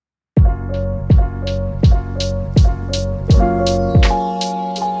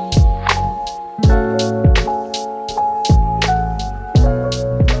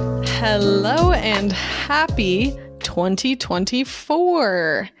happy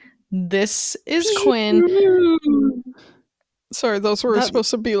 2024. This is Quinn. Sorry, those were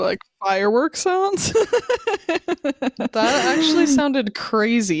supposed to be like firework sounds. That actually sounded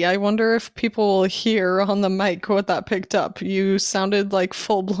crazy. I wonder if people will hear on the mic what that picked up. You sounded like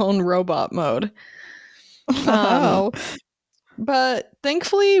full-blown robot mode. Wow. But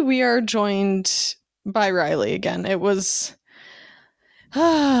thankfully we are joined by Riley again. It was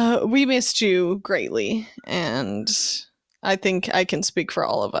we missed you greatly, and I think I can speak for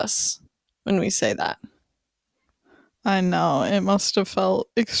all of us when we say that. I know, it must have felt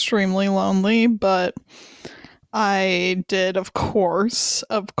extremely lonely, but I did, of course,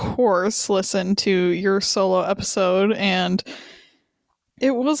 listen to your solo episode, and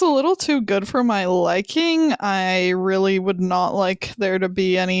it was a little too good for my liking. I really would not like there to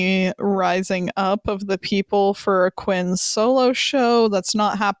be any rising up of the people for a Quinn solo show. That's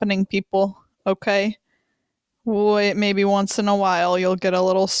not happening, people, okay? Wait, maybe once in a while you'll get a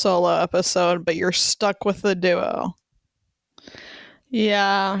little solo episode, but you're stuck with the duo.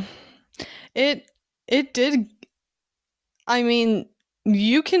 Yeah. It did. I mean,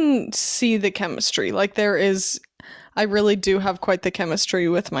 you can see the chemistry. Like, I really do have quite the chemistry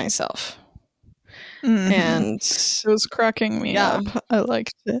with myself. Mm-hmm. And it was cracking me up. I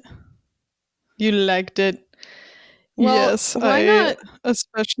liked it. You liked it? Well, yes, I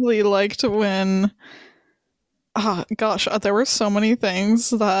especially liked when there were so many things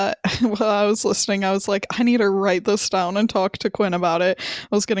that while I was listening, I was like, I need to write this down and talk to Quinn about it.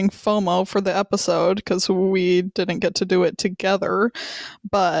 I was getting FOMO for the episode because we didn't get to do it together.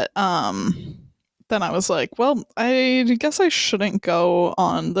 But then I was like, well, I guess I shouldn't go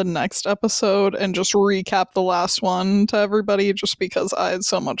on the next episode and just recap the last one to everybody just because I had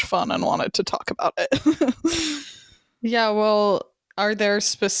so much fun and wanted to talk about it. Yeah, well, are there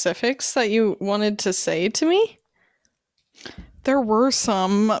specifics that you wanted to say to me? There were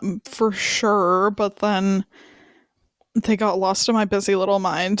some, for sure, but then they got lost in my busy little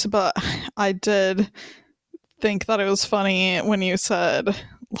mind. But I did think that it was funny when you said,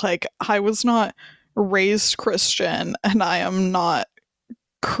 like, I was not raised Christian and I am not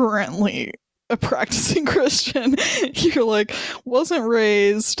currently a practicing Christian. You're like, wasn't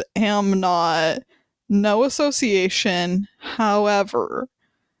raised, am not, no association, however...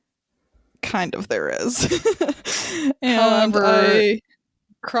 kind of there is. And however,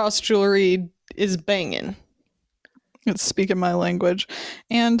 cross jewelry is banging. It's speaking my language.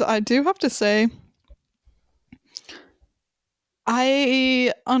 And I do have to say,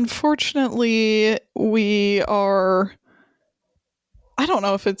 unfortunately, I don't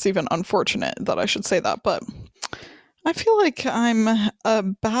know if it's even unfortunate that I should say that, but I feel like I'm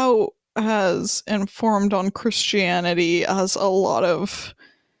about as informed on Christianity as a lot of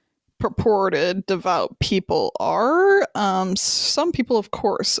purported devout people are. Some people, of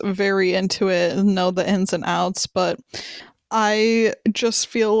course, very into it and know the ins and outs, but I just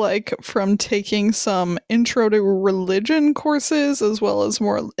feel like from taking some intro to religion courses as well as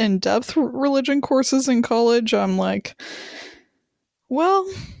more in-depth religion courses in college, I'm like, well,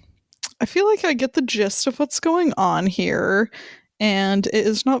 I feel like I get the gist of what's going on here, and it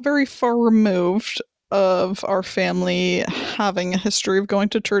is not very far removed of our family having a history of going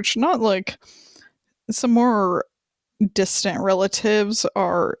to church. Not like some more distant relatives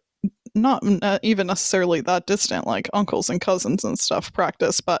are not even necessarily that distant, like uncles and cousins and stuff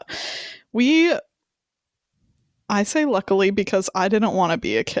practice, but I say luckily because I didn't want to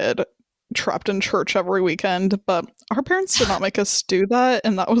be a kid trapped in church every weekend, but our parents did not make us do that,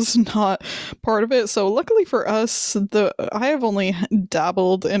 and that was not part of it. So luckily for us, I have only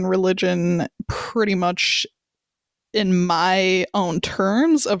dabbled in religion pretty much in my own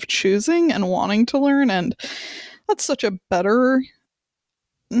terms of choosing and wanting to learn, and that's such a better...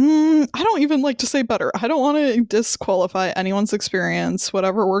 I don't even like to say better. I don't want to disqualify anyone's experience,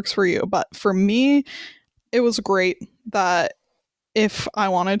 whatever works for you, but for me, it was great that if I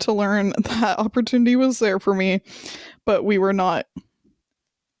wanted to learn, that opportunity was there for me, but we were not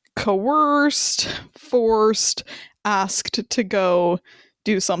coerced, forced, asked to go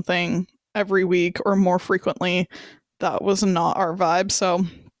do something every week or more frequently. That was not our vibe. So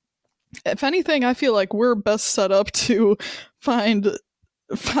if anything, I feel like we're best set up to find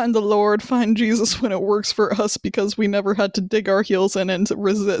the Lord, find Jesus when it works for us, because we never had to dig our heels in and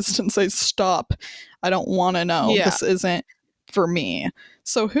resist and say, stop, I don't want to know. Yeah. This isn't for me.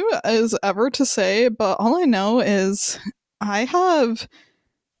 So who is ever to say, but all I know is I have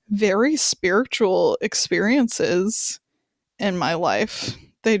very spiritual experiences in my life.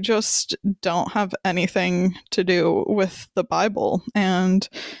 They just don't have anything to do with the Bible. And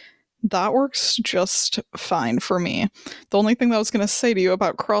That works just fine for me. The only thing that I was going to say to you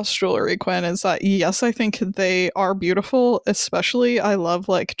about cross jewelry, Quinn, is that yes, I think they are beautiful. Especially, I love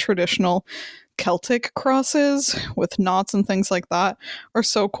like traditional Celtic crosses with knots and things like that are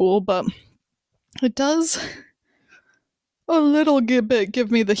so cool, but it does a little bit give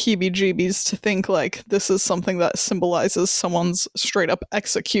me the heebie jeebies to think like this is something that symbolizes someone's straight up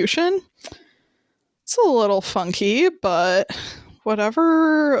execution. It's a little funky, but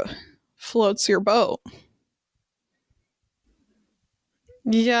whatever floats your boat.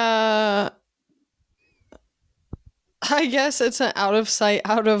 Yeah, I guess it's an out of sight,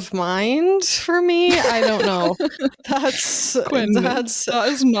 out of mind for me. I don't know. That's Quinn, that's that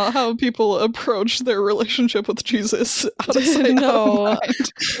is not how people approach their relationship with Jesus. Out of sight, out of no.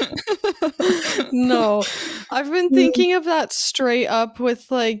 mind. No. I've been thinking of that straight up with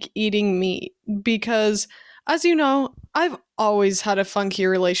like eating meat because as you know, I've always had a funky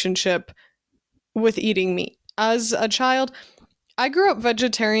relationship with eating meat. As a child, I grew up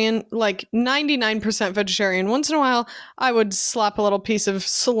vegetarian, like 99% vegetarian. Once in a while, I would slap a little piece of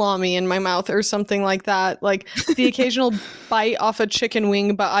salami in my mouth or something like that. Like the occasional bite off a chicken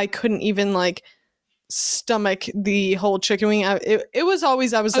wing, but I couldn't even like stomach the whole chicken wing. It was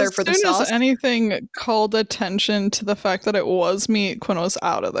always I was there As for the soon as sauce. anything called attention to the fact that it was meat, Quinn was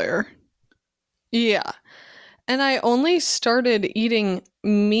out of there. Yeah. And I only started eating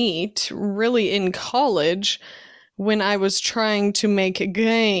meat really in college when I was trying to make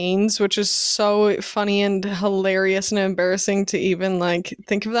gains, which is so funny and hilarious and embarrassing to even like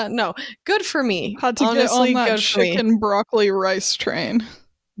think of that. No, good for me. Had to get on Honestly, that good for me. chicken broccoli rice train.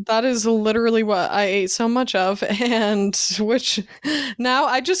 That is literally what I ate so much of, and which now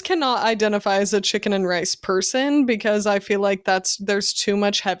I just cannot identify as a chicken and rice person because I feel like there's too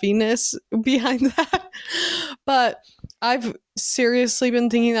much heaviness behind that. But I've seriously been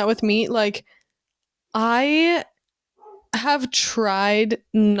thinking that with meat, like I have tried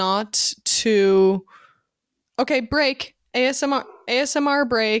not to. Okay, break. ASMR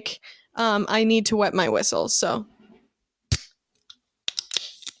break. I need to wet my whistle, so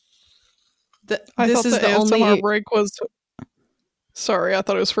I this thought the is the ASMR only. break was. Sorry, I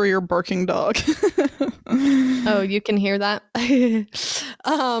thought it was for your barking dog. Oh, you can hear that?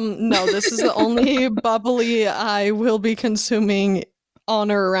 No, this is the only bubbly I will be consuming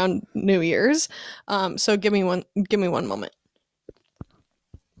on or around New Year's. So give me one moment.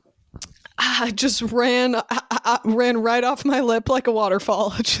 I just ran right off my lip like a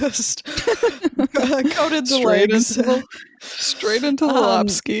waterfall. Just coated the legs. Straight into the Um,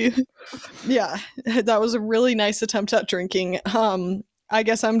 lapski. yeah, that was a really nice attempt at drinking. I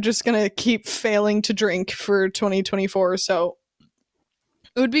guess I'm just gonna keep failing to drink for 2024. So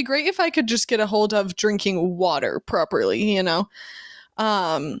it would be great if I could just get a hold of drinking water properly, you know?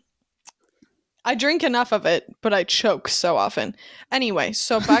 Um, I drink enough of it, but I choke so often. Anyway,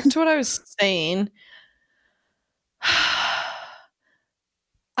 so back to what I was saying.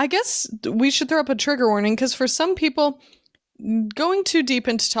 I guess we should throw up a trigger warning because for some people, going too deep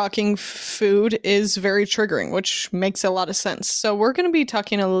into talking food is very triggering, which makes a lot of sense. So we're going to be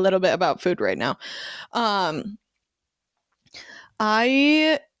talking a little bit about food right now. Um,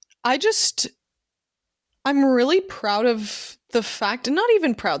 I I just I'm really proud of the fact, not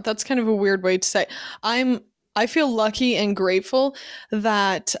even proud, that's kind of a weird way to say. I'm I feel lucky and grateful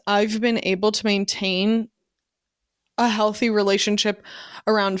that I've been able to maintain a healthy relationship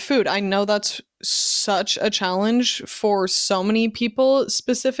around food. I know that's such a challenge for so many people,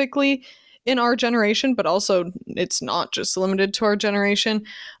 specifically in our generation, but also it's not just limited to our generation.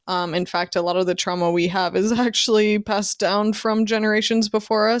 In fact, a lot of the trauma we have is actually passed down from generations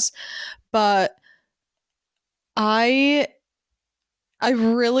before us. But I I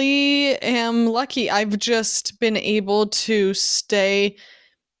really am lucky. I've just been able to stay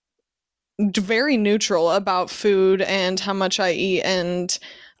very neutral about food and how much I eat and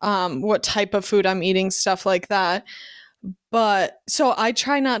what type of food I'm eating, stuff like that. But so I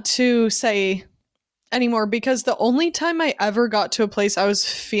try not to say anymore because the only time I ever got to a place I was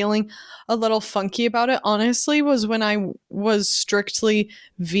feeling a little funky about it, honestly, was when I was strictly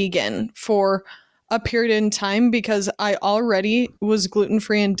vegan for a period in time because I already was gluten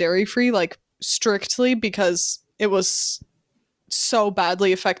free and dairy free, like strictly because it was so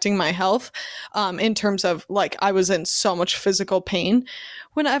badly affecting my health in terms of like I was in so much physical pain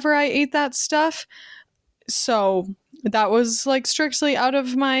whenever I ate that stuff. So that was like strictly out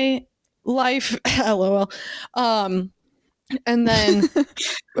of my life. LOL. Um, and then,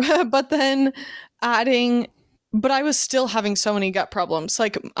 but then adding, but I was still having so many gut problems.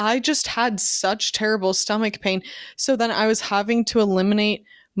 Like I just had such terrible stomach pain. So then I was having to eliminate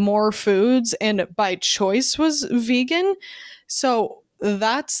more foods and by choice was vegan. So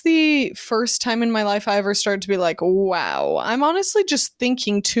that's the first time in my life I ever started to be like, wow, I'm honestly just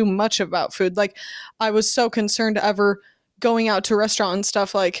thinking too much about food. Like, I was so concerned ever going out to a restaurant and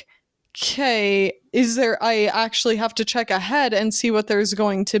stuff like, okay, is there, I actually have to check ahead and see what there's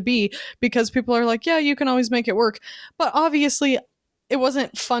going to be because people are like, yeah, you can always make it work. But obviously, it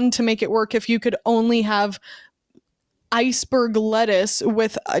wasn't fun to make it work if you could only have iceberg lettuce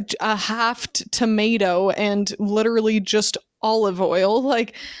with a half tomato and literally just olive oil.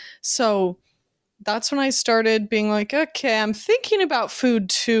 Like, so that's when I started being like, okay, I'm thinking about food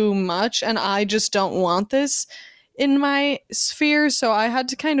too much and I just don't want this in my sphere. So I had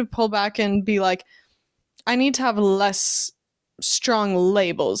to kind of pull back and be like, I need to have less strong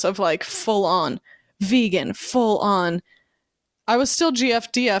labels of like full on vegan, full on. I was still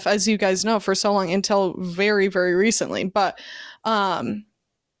GFDF, as you guys know, for so long until very, very recently. But um,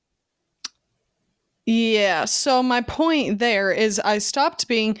 yeah, so my point there is I stopped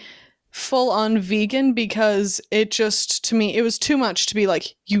being full on vegan because it just, to me, it was too much to be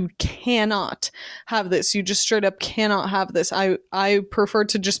like, you cannot have this. You just straight up cannot have this. I prefer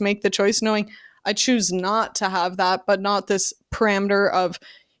to just make the choice knowing I choose not to have that, but not this parameter of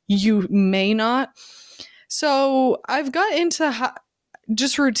you may not. So I've got into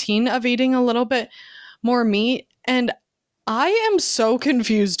just routine of eating a little bit more meat, and I am so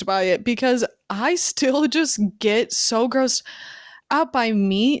confused by it because I still just get so grossed out by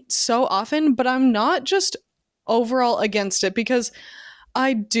meat so often, but I'm not just overall against it because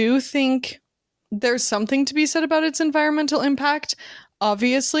I do think there's something to be said about its environmental impact,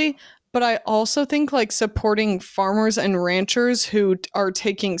 obviously, but I also think like supporting farmers and ranchers who are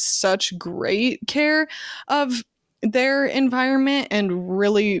taking such great care of their environment and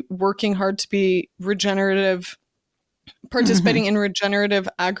really working hard to be regenerative, Mm-hmm. participating in regenerative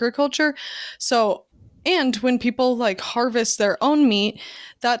agriculture. So, and when people like harvest their own meat,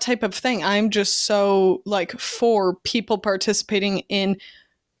 that type of thing, I'm just so like for people participating in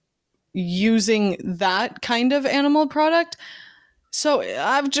using that kind of animal product. So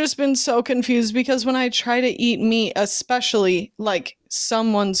I've just been so confused because when I try to eat meat, especially like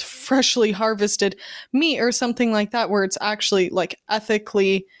someone's freshly harvested meat or something like that, where it's actually like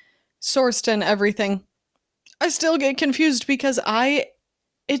ethically sourced and everything, I still get confused because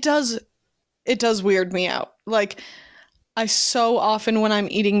it does it does weird me out. Like, I so often when I'm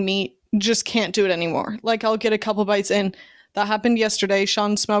eating meat just can't do it anymore. Like, I'll get a couple bites in. That happened yesterday.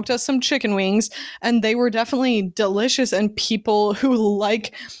 Sean smoked us some chicken wings and they were definitely delicious and people who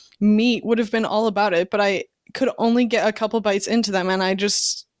like meat would have been all about it, but I could only get a couple bites into them and I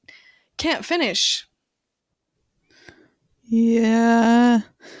just can't finish. Yeah,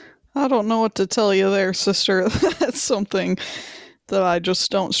 I don't know what to tell you there, sister. That's something that I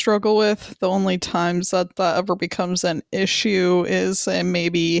just don't struggle with. The only times that that ever becomes an issue is in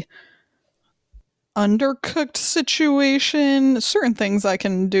maybe undercooked situation. Certain things I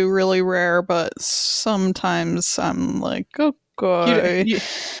can do really rare, but sometimes I'm like, You okay, you,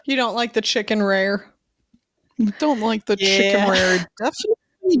 you don't like the chicken rare. don't like the chicken Yeah. rare.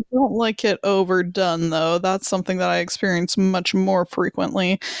 Definitely don't like it overdone though. That's something that I experience much more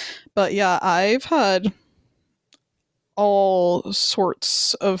frequently. But yeah, I've had all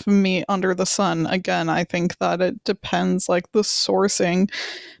sorts of meat under the sun. Again, I think that it depends, like the sourcing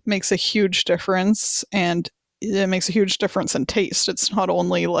makes a huge difference, and it makes a huge difference in taste. It's not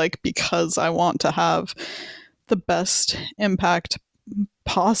only like because I want to have the best impact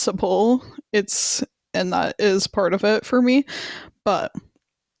possible, it's and that is part of it for me, but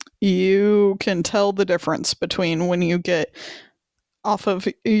you can tell the difference between when you get off of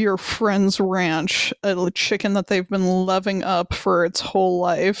your friend's ranch a chicken that they've been loving up for its whole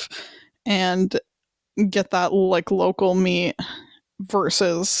life and get that like local meat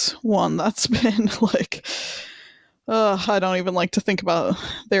versus one that's been like I don't even like to think about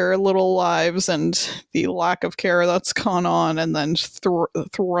their little lives and the lack of care that's gone on and then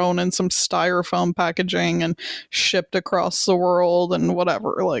thrown in some styrofoam packaging and shipped across the world and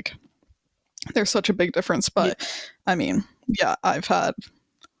whatever. Like, there's such a big difference. Yeah. But I mean, yeah, I've had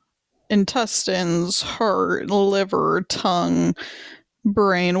intestines, heart, liver, tongue,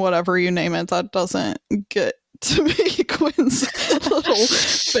 brain, whatever you name it, that doesn't get to me. Quinn's little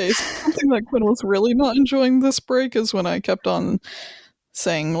face. Something that Quinn was really not enjoying this break is when I kept on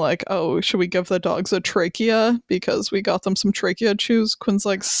saying, like, oh, should we give the dogs a trachea because we got them some trachea chews? Quinn's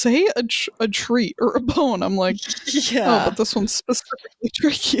like, say a treat or a bone. I'm like, oh, Yeah. but this one's specifically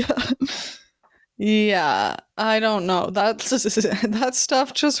trachea. Yeah, I don't know. That's that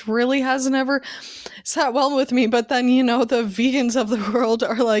stuff just really hasn't ever sat well with me. But then, the vegans of the world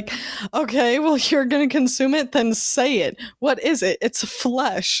are like, okay, well, you're gonna consume it, then say it. What is it? It's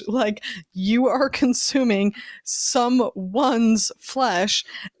flesh. Like, you are consuming someone's flesh,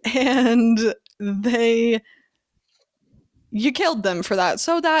 and they you killed them for that.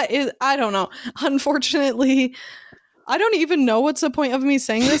 So that is, I don't know. Unfortunately, I don't even know what's the point of me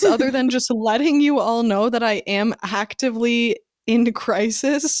saying this other than just letting you all know that I am actively in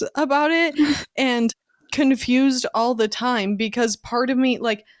crisis about it and confused all the time because part of me,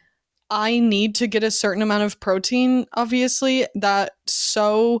 like, I need to get a certain amount of protein, obviously, that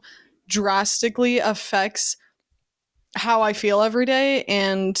so drastically affects how I feel every day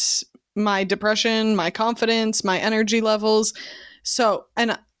and my depression, my confidence, my energy levels. So,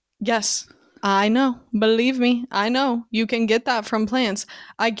 and yes, I know, believe me, I know you can get that from plants.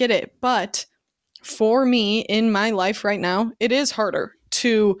 I get it. But for me in my life right now, it is harder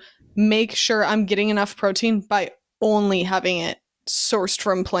to make sure I'm getting enough protein by only having it sourced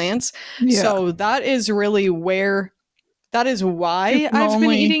from plants. Yeah. So that is really that is You why can I've been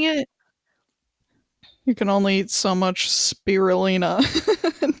only eating it. you can only eat so much spirulina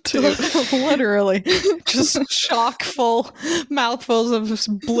to Literally, just chock full mouthfuls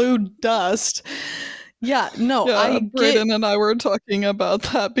of blue dust. Yeah, no, Yeah, I get. Brayden and I were talking about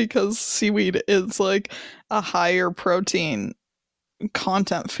that because seaweed is like a higher protein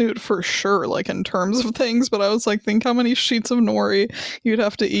content food for sure, like in terms of things. But I was like, think how many sheets of nori you'd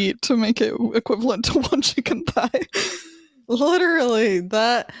have to eat to make it equivalent to one chicken thigh. Literally,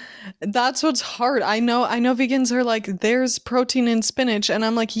 that's what's hard. I know vegans are like there's protein in spinach and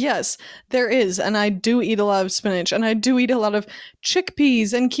I'm like, yes, there is. And I do eat a lot of spinach and I do eat a lot of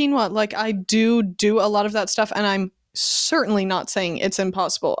chickpeas and quinoa. Like I do a lot of that stuff and I'm certainly not saying it's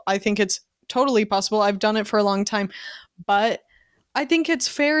impossible. I think it's totally possible. I've done it for a long time. But I think it's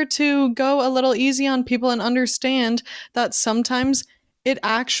fair to go a little easy on people and understand that sometimes it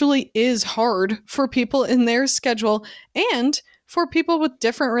actually is hard for people in their schedule and for people with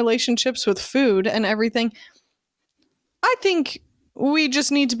different relationships with food and everything. I think we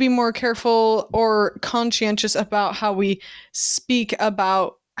just need to be more careful or conscientious about how we speak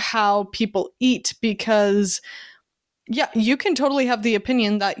about how people eat because, yeah, you can totally have the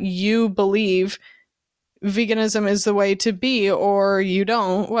opinion that you believe veganism is the way to be or you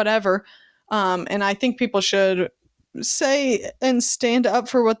don't, whatever. And I think people should say and stand up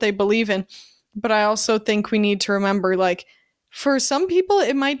for what they believe in. But I also think we need to remember like for some people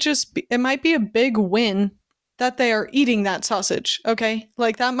it might be a big win that they are eating that sausage, okay?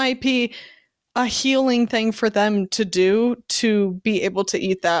 Like that might be a healing thing for them to do to be able to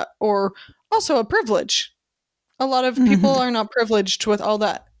eat that or also a privilege. A lot of people Mhm. are not privileged with all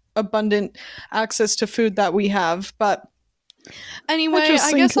that abundant access to food that we have. But I anyway, just I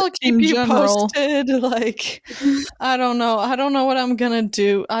think guess I'll keep in you general, posted. Like, I don't know. I don't know what I'm gonna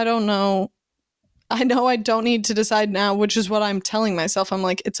do. I don't know. I know I don't need to decide now, which is what I'm telling myself. I'm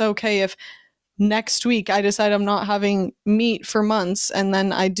like, it's okay if next week I decide I'm not having meat for months and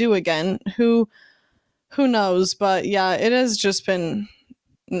then I do again. Who knows? But yeah, it has just been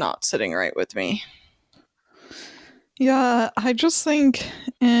not sitting right with me. yeah, I just think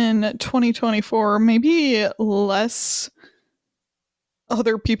in 2024, maybe less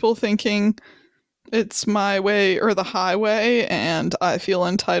other people thinking it's my way or the highway, and I feel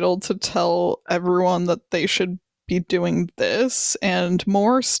entitled to tell everyone that they should be doing this, and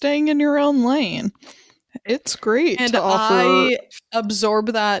more staying in your own lane. It's great And to offer. I absorb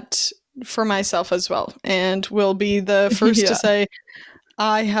that for myself as well, and will be the first to Yeah, say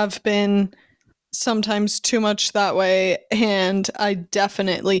I have been sometimes too much that way. And I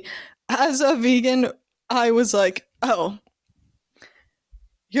definitely, as a vegan, I was like, oh,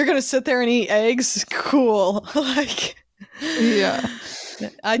 you're going to sit there and eat eggs? Cool. Like, yeah,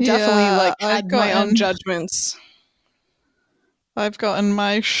 I definitely yeah. like had my own judgments. I've gotten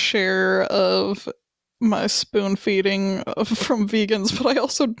my share of my spoon feeding from vegans, but I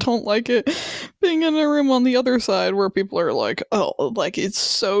also don't like it being in a room on the other side where people are like, oh, like it's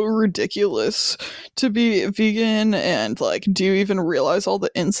so ridiculous to be vegan, and like, do you even realize all the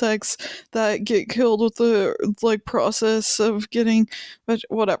insects that get killed with the like process of getting, but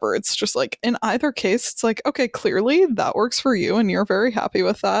whatever. It's just like in either case, it's like, okay, clearly that works for you and you're very happy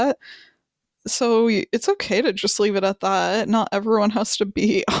with that, so it's okay to just leave it at that. Not everyone has to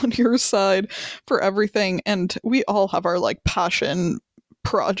be on your side for everything. And we all have our like passion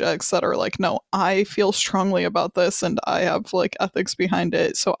projects that are like, no, I feel strongly about this and I have like ethics behind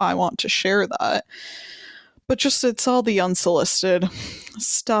it. So I want to share that. But just it's all the unsolicited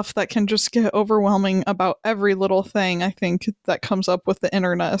stuff that can just get overwhelming about every little thing, I think, that comes up with the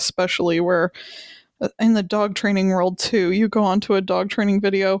internet, especially where in the dog training world too, you go onto a dog training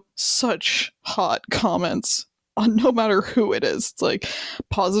video, such hot comments on no matter who it is. It's like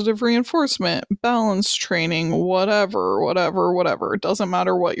positive reinforcement, balance training, whatever, whatever, whatever. It doesn't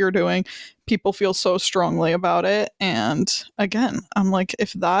matter what you're doing. People feel so strongly about it. And again, I'm like,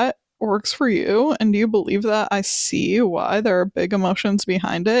 if that works for you and you believe that, I see why there are big emotions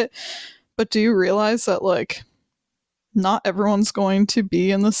behind it. But do you realize that, like, not everyone's going to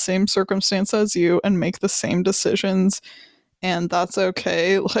be in the same circumstance as you and make the same decisions, and that's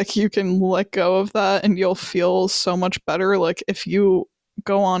okay. Like, you can let go of that and you'll feel so much better. Like, if you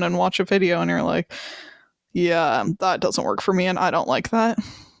go on and watch a video and you're like, yeah, that doesn't work for me and I don't like that,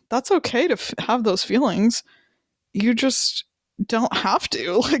 that's okay to have those feelings. You just don't have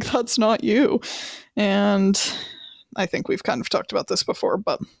to. Like, that's not you. And I think we've kind of talked about this before,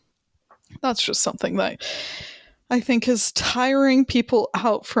 but that's just something that I think is tiring people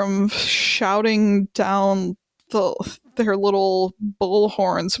out from shouting down their little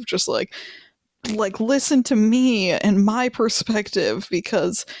bullhorns of just like listen to me and my perspective,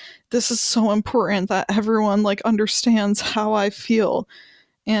 because this is so important that everyone like understands how I feel.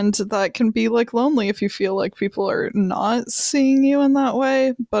 And that can be like lonely if you feel like people are not seeing you in that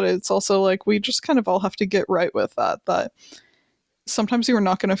way, but it's also like we just kind of all have to get right with that sometimes you're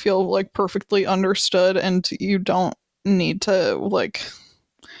not going to feel like perfectly understood, and you don't need to like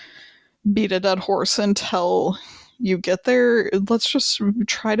beat a dead horse until you get there. Let's just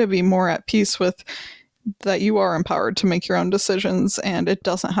try to be more at peace with that you are empowered to make your own decisions and it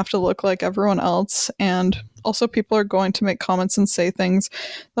doesn't have to look like everyone else. And also, people are going to make comments and say things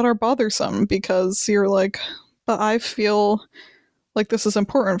that are bothersome because you're like, but I feel like this is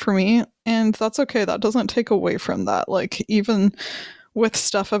important for me, and that's okay. That doesn't take away from that. Like, even with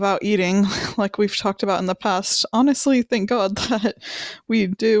stuff about eating, like we've talked about in the past, honestly, thank God that we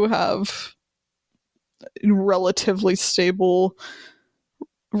do have relatively stable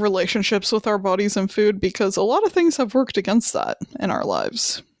relationships with our bodies and food, because a lot of things have worked against that in our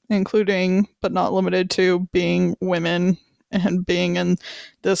lives, including but not limited to being women and being in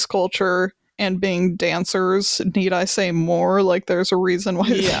this culture and being dancers. Need I say more? Like, there's a reason why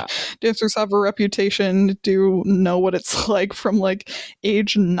Yeah. dancers have a reputation. Do know what it's like from like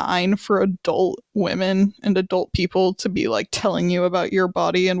age 9 for adult women and adult people to be like telling you about your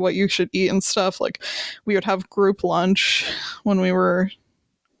body and what you should eat and stuff. Like, we would have group lunch when we were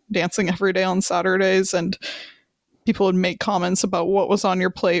dancing every day on Saturdays, and people would make comments about what was on your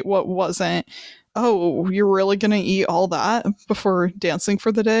plate, what wasn't. Oh, you're really gonna eat all that before dancing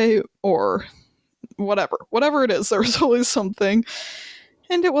for the day? Or whatever it is, there's always something.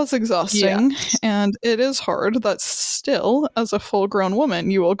 And it was Yeah. exhausting, and it is hard that still, as a full grown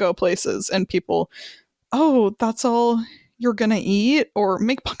woman, you will go places and people, oh, that's all you're gonna eat, or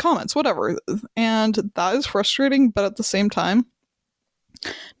make comments, whatever. And that is frustrating, but at the same time,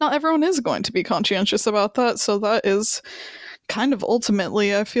 not everyone is going to be conscientious about that. So that is kind of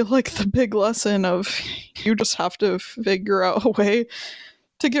ultimately, I feel like, the big lesson of you just have to figure out a way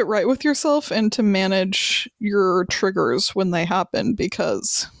to get right with yourself and to manage your triggers when they happen,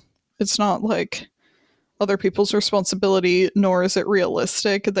 because it's not like other people's responsibility, nor is it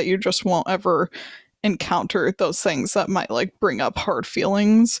realistic that you just won't ever encounter those things that might like bring up hard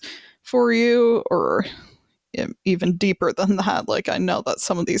feelings for you, or even deeper than that. Like, I know that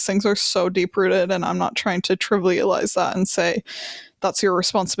some of these things are so deep rooted, and I'm not trying to trivialize that and say that's your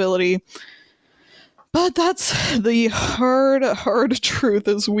responsibility. But that's the hard truth,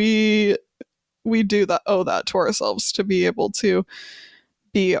 is we do that, owe that to ourselves, to be able to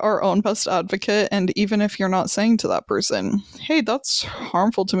be our own best advocate. And even if you're not saying to that person, hey, that's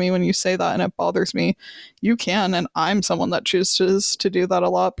harmful to me when you say that and it bothers me, you can. And I'm someone that chooses to do that a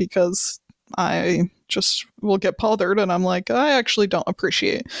lot, because I just will get bothered and I'm like, I actually don't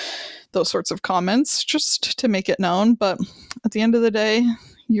appreciate those sorts of comments, just to make it known. But at the end of the day,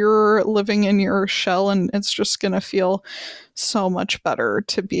 you're living in your shell, and it's just going to feel so much better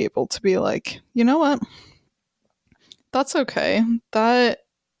to be able to be like, you know what? That's okay. That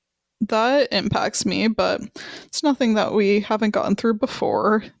impacts me, but it's nothing that we haven't gotten through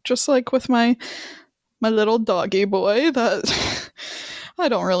before. Just like with my little doggy boy, that I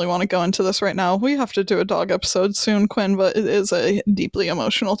don't really want to go into this right now. We have to do a dog episode soon, Quinn, but it is a deeply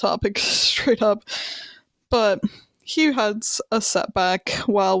emotional topic, straight up. But he had a setback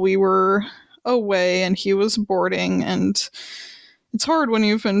while we were away, and he was boarding, and it's hard when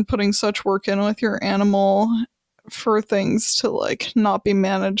you've been putting such work in with your animal for things to like not be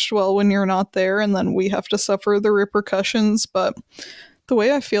managed well when you're not there, and then we have to suffer the repercussions. But the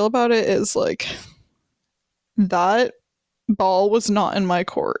way I feel about it is like that ball was not in my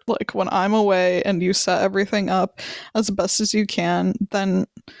court. Like when I'm away and you set everything up as best as you can, then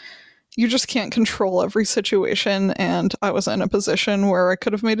you just can't control every situation, and I was in a position where I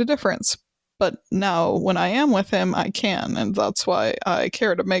could have made a difference. But now when I am with him, I can, and that's why I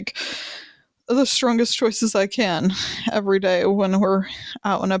care to make the strongest choices I can every day when we're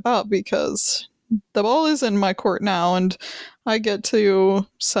out and about, because the ball is in my court now, and I get to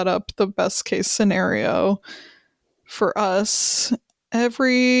set up the best case scenario for us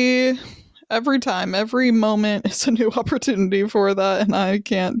every time. Every moment is a new opportunity for that, and I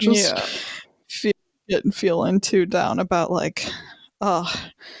can't just Yeah. get feeling too down about like, oh,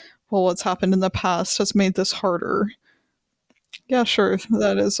 well, what's happened in the past has made this harder. Yeah, sure,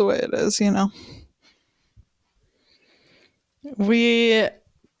 that is the way it is, you know. We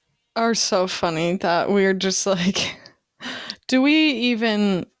are so funny that we're just like, do we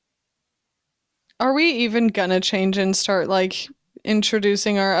even, are we even gonna change and start like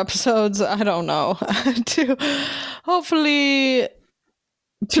introducing our episodes? I don't know. To hopefully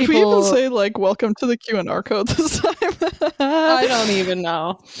Did we even people, say like welcome to the Q&R code this time? I don't even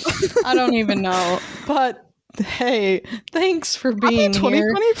know. I don't even know. But hey, thanks for Happy being here.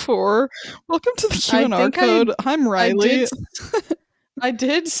 2024. Welcome to the I Q&R think code. I'm I did Riley. I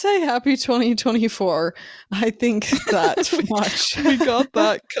did say happy 2024. I think that's much. We got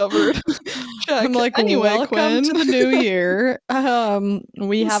that covered. I'm Check. like, Anyway, welcome Quinn. to the new year.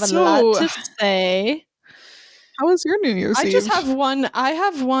 We have a lot So, to say. how was your New Year's I just Eve? have one. I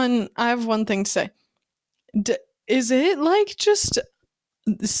have one thing to say. D- is it like just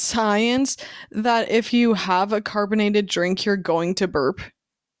science that if you have a carbonated drink, you're going to burp?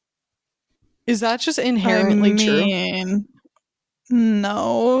 Is that just I inherently true? mean,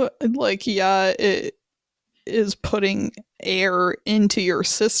 no. Like, yeah, it is putting air into your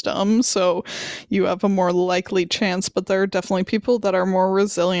system, so you have a more likely chance, but there are definitely people that are more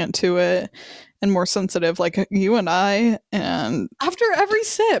resilient to it and more sensitive, like you and I, and After every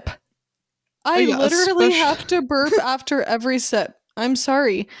sip. I yeah, literally especially have to burp after every sip. I'm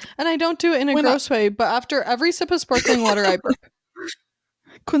sorry. And I don't do it in a when gross way, but after every sip of sparkling water, I burp.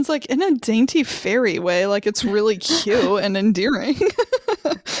 Quinn's like in a dainty fairy way, like it's really cute and endearing.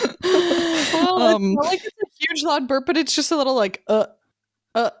 Well, it's um not like it's a huge loud burp, but it's just a little like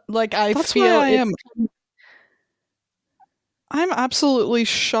like I that's why feel it's I'm absolutely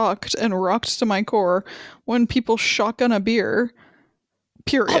shocked and rocked to my core when people shotgun a beer.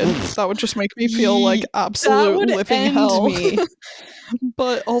 Period. That would just make me feel like that absolute would living end hell. me.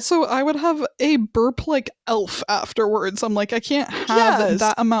 But also, I would have a burp like elf afterwards. I'm like, I can't have Yes.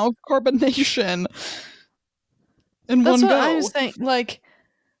 that amount of carbonation in That's one what I'm go. saying. Like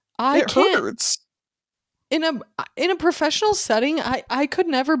I It can't hurts. in a professional setting, I could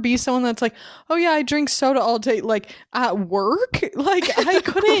never be someone that's like, "Oh yeah, I drink soda all day," like at work. Like In I a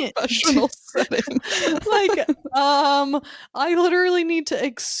couldn't do, professional setting. like I literally need to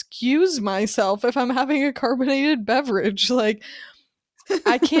excuse myself if I'm having a carbonated beverage. Like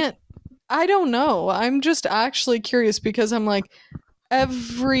I can't I don't know. I'm just actually curious because I'm like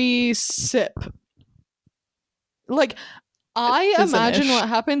every sip. Like I Is an imagine ish. what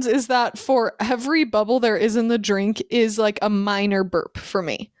happens is that for every bubble there is in the drink is like a minor burp for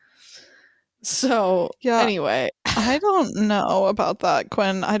me. So, Yeah, anyway, I don't know about that,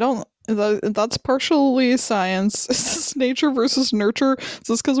 Quinn. I don't. That's partially science. Is this nature versus nurture? Is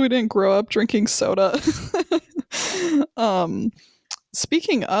this because we didn't grow up drinking soda? um,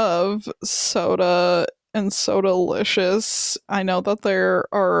 Speaking of soda and soda-licious, I know that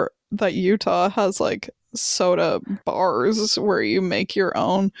that Utah has like soda bars where you make your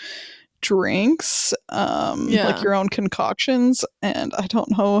own drinks, like yeah. your own concoctions, and I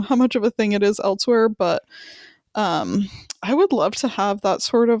don't know how much of a thing it is elsewhere, but um, I would love to have that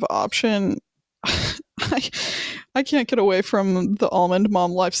sort of option. I, I can't get away from the almond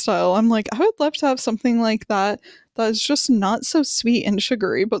mom lifestyle. I'm like, I would love to have something like that that's just not so sweet and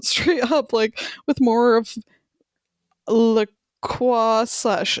sugary, but straight up like with more of liqueur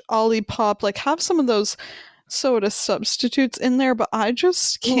slash olipop. Like have some of those soda substitutes in there, but I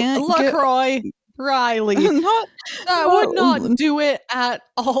just can't get LaCroix, Riley. not That would not do it at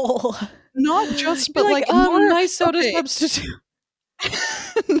all. not just, Be but like, like more. nice soda Okay, substitute.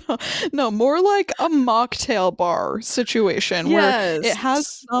 no, no, more like a mocktail bar situation where it has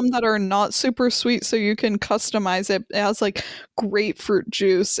Yes. some that are not super sweet, so you can customize it. It has like grapefruit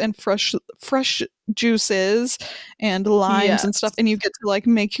juice and fresh juices and limes and stuff, Yes. and you get to like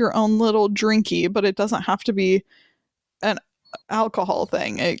make your own little drinky, but it doesn't have to be an alcohol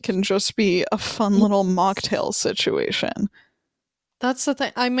thing. It can just be a fun little mocktail situation. That's the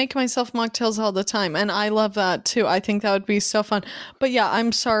thing. I make myself mocktails all the time, and I love that too. I think that would be so fun. But yeah,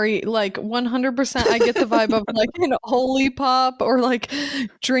 I'm sorry. Like 100%, I get the vibe of like an Holy Pop or like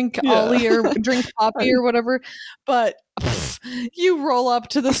drink Yeah. Ollie or drink Poppy or whatever. But you roll up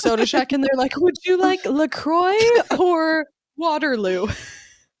to the soda shack and they're like, "Would you like LaCroix or Waterloo?"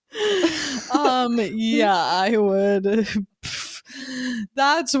 Yeah, I would.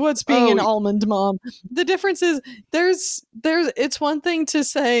 That's what's being Oh, an almond mom. The difference is it's one thing to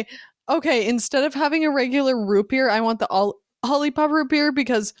say, okay, instead of having a regular root beer, I want the Olipop root beer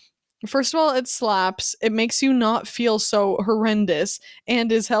because first of all, it slaps. It makes you not feel so horrendous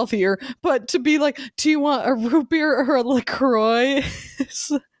and is healthier. But to be like, do you want a root beer or a LaCroix?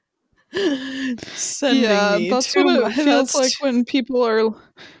 Sending yeah, me that's to what my it feels like when people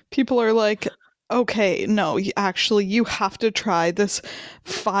are like, okay, no, actually you have to try this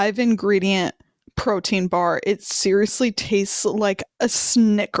 5 ingredient protein bar. It seriously tastes like a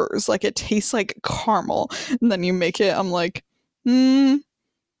Snickers. Like it tastes like caramel. And then you make it, I'm like, hmm.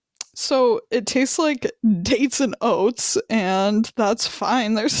 So it tastes like dates and oats, and that's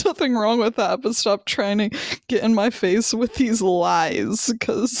fine. There's nothing wrong with that, but stop trying to get in my face with these lies,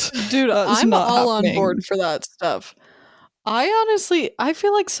 because dude, that is I'm not all on happening. board for that stuff. I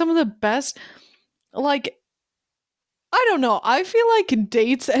feel like some of the best, like, I don't know. I feel like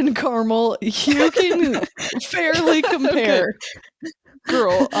dates and caramel, you can fairly Okay, compare.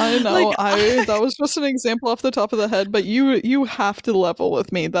 girl, I Like, know. I That was just an example off the top of the head, but you have to level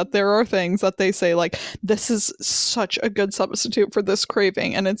with me that there are things that they say like this is such a good substitute for this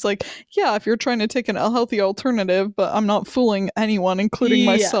craving, and it's like, yeah, if you're trying to take an unhealthy alternative, but I'm not fooling anyone, including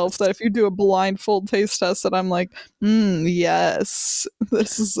myself, yes. that if you do a blindfold taste test, that I'm like, yes,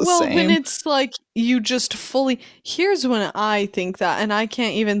 this is the Well, when same. it's like you just fully, here's when I think that, and I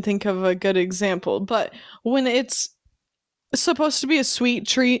can't even think of a good example, but when it's supposed to be a sweet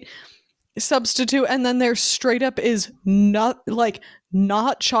treat substitute and then there straight up is not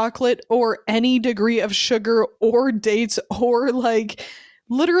chocolate or any degree of sugar or dates or like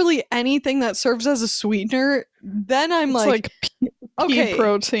literally anything that serves as a sweetener, then I'm It's like, like pea okay,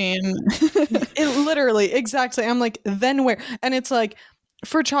 protein. it literally exactly, I'm like, then where? And it's like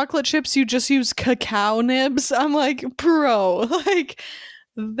for chocolate chips you just use cacao nibs. I'm like, bro, like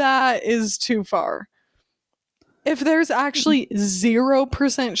that is too far. If there's actually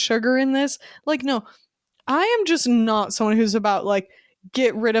 0% sugar in this, like, no, I am just not someone who's about like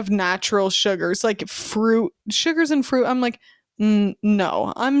get rid of natural sugars, like fruit, sugars and fruit. I'm like,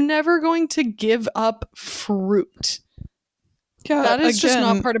 no, I'm never going to give up fruit. Yeah, That is just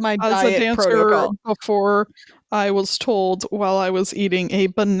not again, part of my as a diet dancer protocol. before, I was told while I was eating a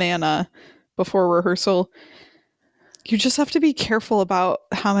banana before rehearsal, you just have to be careful about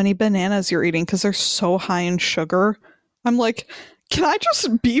how many bananas you're eating because they're so high in sugar. I'm like, can I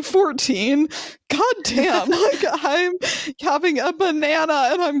just be 14? God damn. Like, I'm having a banana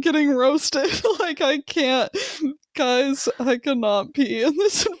and I'm getting roasted. Like, I can't. Guys, I cannot be in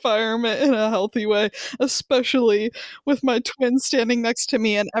this environment in a healthy way, especially with my twin standing next to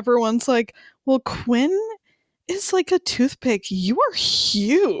me and everyone's like, well, Quinn is like a toothpick. You are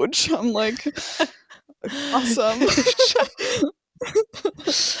huge. I'm like, awesome.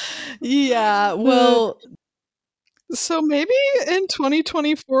 Yeah, Uh, well, so maybe in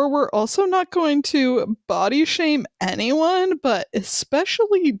 2024, we're also not going to body shame anyone, but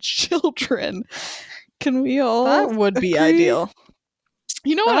especially children. Can we that all would be agree? ideal.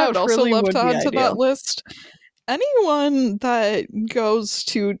 You know what I would That also really love would to be add to that ideal. list? Anyone that goes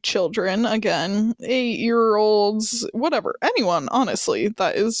to children, again, 8-year-olds, whatever, anyone, honestly,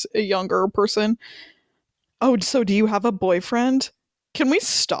 that is a younger person. Oh, so do you have a boyfriend? Can we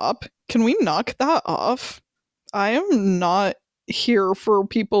stop? Can we knock that off? I am not here for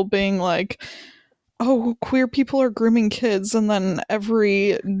people being like, oh, queer people are grooming kids, and then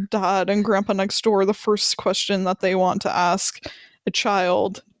every dad and grandpa next door, the first question that they want to ask a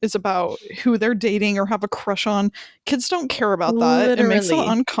child is about who they're dating or have a crush on. Kids don't care about that. It makes them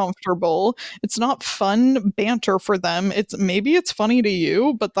Literally. uncomfortable. It's not fun banter for them. It's funny to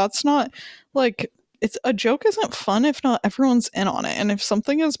you, but that's not like it's a joke isn't fun if not everyone's in on it. And if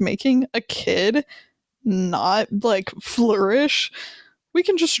something is making a kid not like flourish, We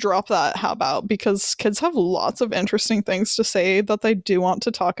can just drop that. How about? Because kids have lots of interesting things to say that they do want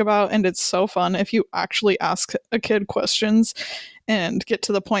to talk about. And it's so fun if you actually ask a kid questions and get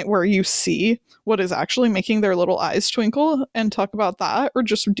to the point where you see what is actually making their little eyes twinkle and talk about that, or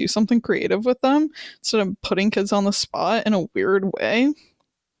just do something creative with them instead of putting kids on the spot in a weird way.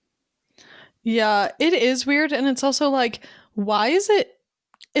 Yeah, it is weird. And it's also like, why is it?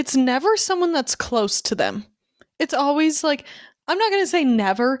 It's never someone that's close to them. It's always like, I'm not going to say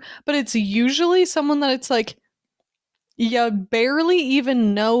never, but it's usually someone that it's like, you barely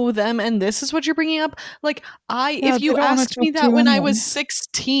even know them, and this is what you're bringing up. Like, Yeah, if they you don't want to asked me talk to that you when I anyway. was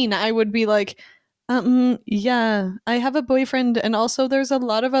 16, I would be like, yeah, I have a boyfriend, and also there's a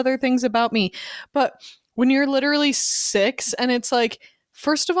lot of other things about me. But when you're literally 6, and it's like,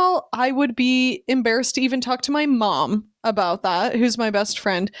 first of all, I would be embarrassed to even talk to my mom about that, who's my best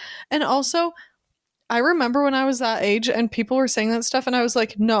friend. And also, I remember when I was that age and people were saying that stuff, and I was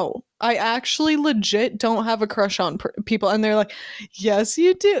like, no, I actually legit don't have a crush on people. And they're like, yes,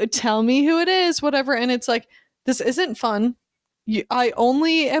 you do. Tell me who it is, whatever. And it's like, this isn't fun. I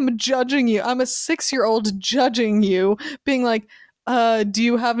only am judging you. I'm a 6-year-old judging you, being like, do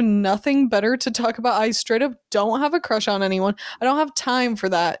you have nothing better to talk about? I straight up don't have a crush on anyone. I don't have time for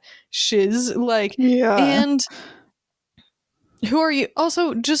that shiz. Like, Yeah. and who are you?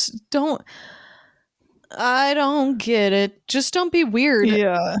 Also, just don't. I don't get it. Just don't be weird.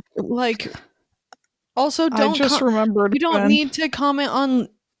 Yeah. Like, also I don't just remembered you don't when. need to comment on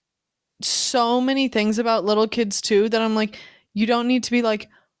so many things about little kids too that I'm like, you don't need to be like,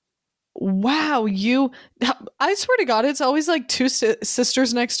 wow, you. I swear to God, it's always like two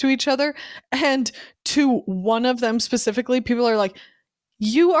sisters next to each other, and to one of them specifically, people are like,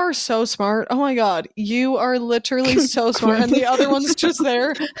 you are so smart. Oh my God. You are literally so smart. Quinn. And the other one's just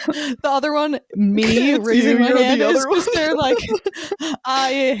there. The other one, me It's you, raising my you're hand, the is other one. just there like,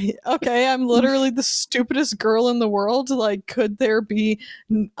 I'm literally the stupidest girl in the world. Like, could there be?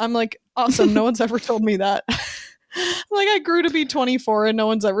 I'm like, awesome. No one's ever told me that. Like, I grew to be 24 and no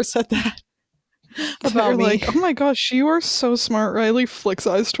one's ever said that They're about me. like, oh my gosh, you are so smart. Riley flicks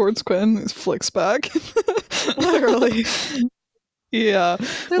eyes towards Quinn, flicks back. Literally. Yeah.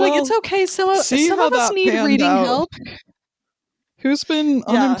 They're like, it's Well, okay. So see some how of us that need panned reading out. help. Who's been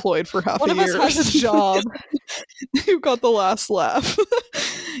Yeah. unemployed for half One a of us year? has a job. Who got the last laugh?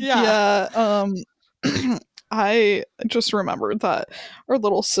 Yeah. Yeah. I just remembered that our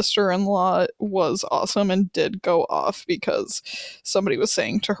little sister-in-law was awesome and did go off because somebody was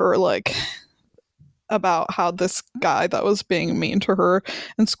saying to her like about how this guy that was being mean to her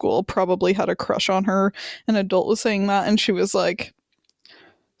in school probably had a crush on her. An adult was saying that, and she was like,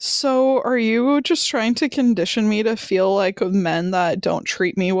 so are you just trying to condition me to feel like men that don't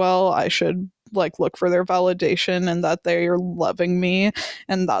treat me well, I should like look for their validation and that they're loving me,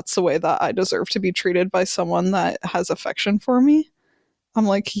 and that's the way that I deserve to be treated by someone that has affection for me? I'm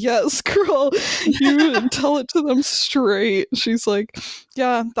like, yes, girl, you tell it to them straight. She's like,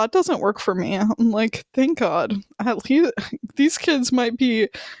 yeah, that doesn't work for me. I'm like, thank God. At least these kids might be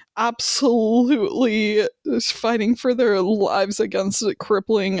absolutely fighting for their lives against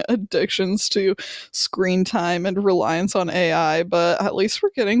crippling addictions to screen time and reliance on AI, but at least we're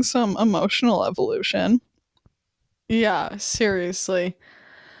getting some emotional evolution. Yeah, seriously.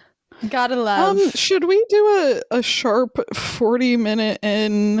 Gotta love. Should we do a sharp 40-minute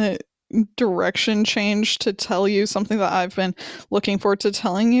in direction change to tell you something that I've been looking forward to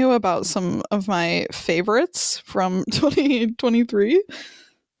telling you about some of my favorites from 2023?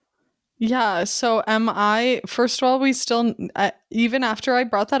 Yeah, so am I, first of all, we still, even after I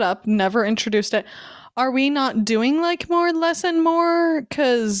brought that up, never introduced it. Are we not doing like more, less, and more?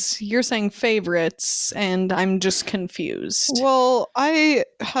 Because you're saying favorites, and I'm just confused. Well, I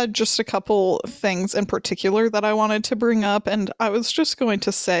had just a couple things in particular that I wanted to bring up, and I was just going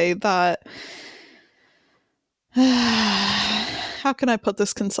to say that how can I put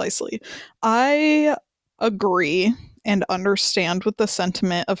this concisely? I agree and understand with the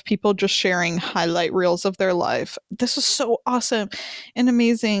sentiment of people just sharing highlight reels of their life. This is so awesome and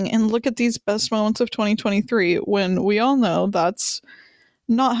amazing. And look at these best moments of 2023 when we all know that's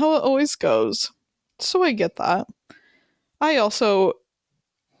not how it always goes. So I get that. I also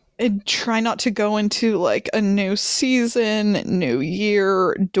try not to go into like a new season, new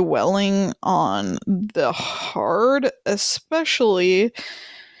year, dwelling on the hard, especially.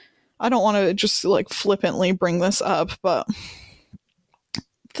 I don't want to just like flippantly bring this up, but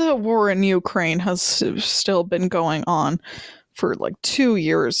the war in Ukraine has still been going on for like 2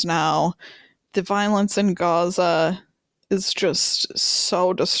 years now. The violence in Gaza is just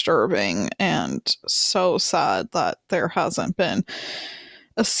so disturbing and so sad that there hasn't been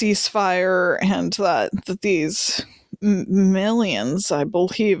a ceasefire, and that these millions, I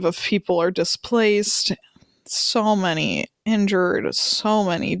believe, of people are displaced, so many injured, so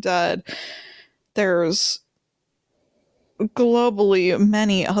many dead. There's globally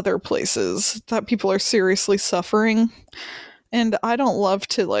many other places that people are seriously suffering. And I don't love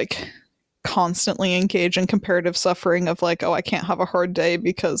to like constantly engage in comparative suffering of like, oh, I can't have a hard day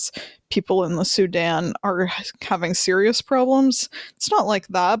because people in the Sudan are having serious problems. It's not like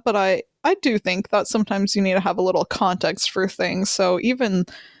that, but I do think that sometimes you need to have a little context for things. So even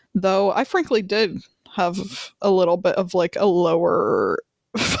though I frankly did have a little bit of like a lower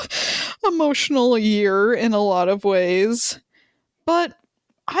emotional year in a lot of ways, but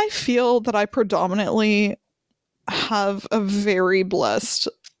I feel that I predominantly have a very blessed,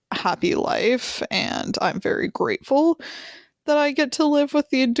 happy life, and I'm very grateful that I get to live with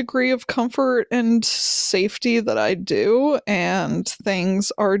the degree of comfort and safety that I do, and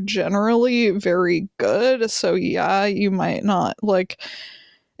things are generally very good. So, yeah, you might not like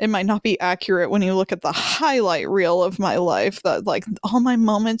it might not be accurate when you look at the highlight reel of my life that like all my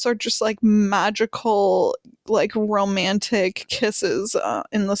moments are just like magical, like romantic kisses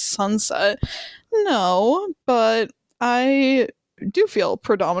in the sunset. No, but I do feel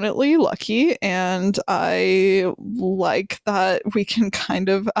predominantly lucky, and I like that we can kind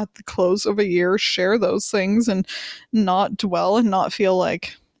of at the close of a year share those things and not dwell and not feel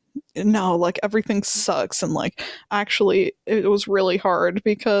like no, like everything sucks, and like actually it was really hard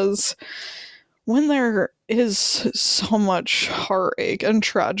because when there is so much heartache and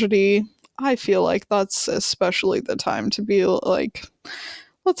tragedy, I feel like that's especially the time to be like,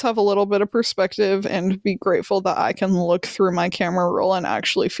 let's have a little bit of perspective and be grateful that I can look through my camera roll and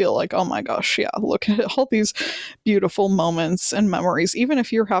actually feel like, oh my gosh, yeah, look at all these beautiful moments and memories. Even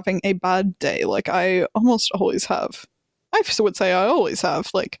if you're having a bad day, like I almost always have. I would say I always have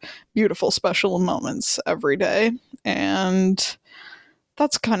like beautiful, special moments every day. And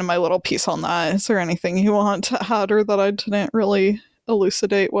that's kind of my little piece on that. Is there anything you want to add or that I didn't really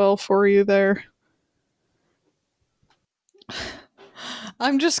elucidate well for you there?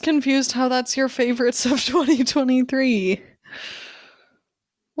 I'm just confused how that's your favorites of 2023.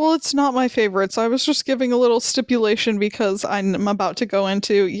 Well, it's not my favorites. I was just giving a little stipulation because I'm about to go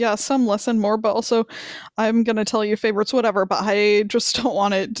into, yeah, some less and more, but also I'm going to tell you favorites, whatever. But I just don't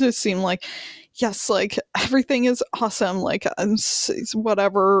want it to seem like, yes, like everything is awesome, like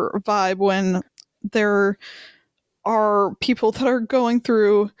whatever vibe when there are people that are going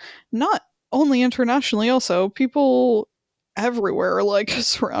through, not only internationally, also people everywhere, like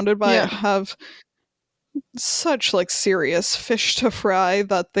surrounded by Yeah. have such like serious fish to fry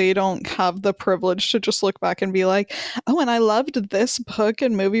that they don't have the privilege to just look back and be like, oh, and I loved this book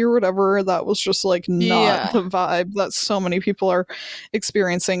and movie or whatever. That was just like not Yeah. the vibe that so many people are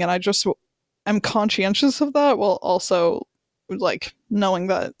experiencing. And I just am conscientious of that while also like knowing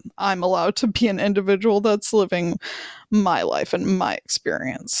that I'm allowed to be an individual that's living my life and my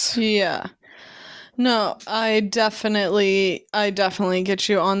experience. Yeah. No, I definitely get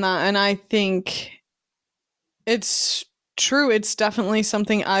you on that. And I think it's true. It's definitely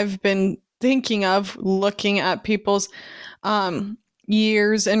something I've been thinking of looking at people's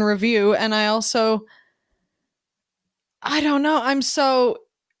years in review. And I don't know.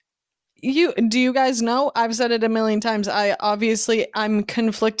 Do you guys know? I've said it a million times. I'm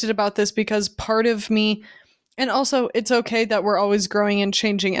conflicted about this because part of me, and also it's okay that we're always growing and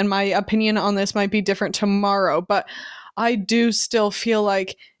changing, and my opinion on this might be different tomorrow, but I do still feel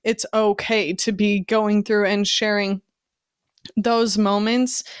like it's okay to be going through and sharing those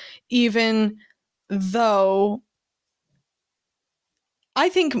moments, even though I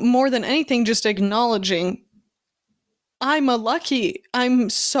think more than anything, just acknowledging I'm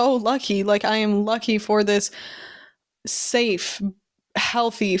so lucky. Like, I am lucky for this safe,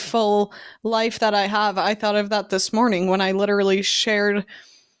 healthy, full life that I have. I thought of that this morning when I literally shared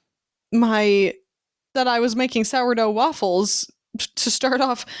my that I was making sourdough waffles to start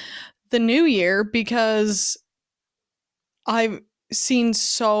off the new year because I've seen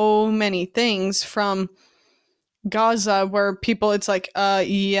so many things from Gaza where people it's like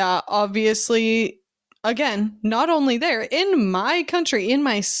yeah, obviously again, not only there in my country, in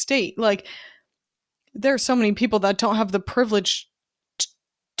my state, like there are so many people that don't have the privilege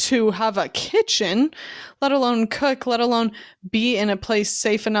to have a kitchen, let alone cook, let alone be in a place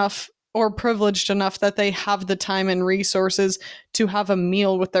safe enough or privileged enough that they have the time and resources to have a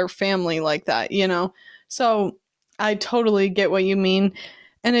meal with their family like that, you know? So I totally get what you mean.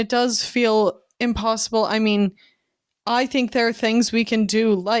 And it does feel impossible. I mean, I think there are things we can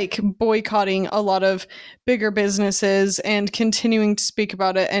do, like boycotting a lot of bigger businesses and continuing to speak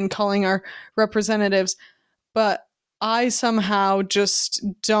about it and calling our representatives. But I somehow just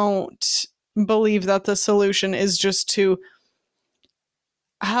don't believe that the solution is just to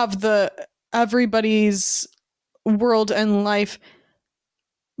have the everybody's world and life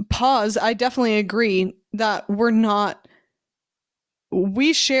pause. I definitely agree that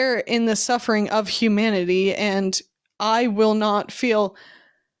we share in the suffering of humanity, and I will not feel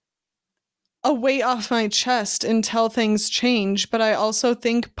a weight off my chest until things change. But I also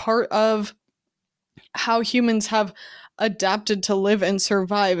think part of how humans have adapted to live and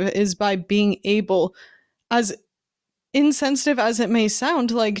survive is by being able, as insensitive as it may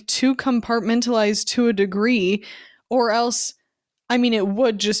sound, like to compartmentalize to a degree, or else, I mean, it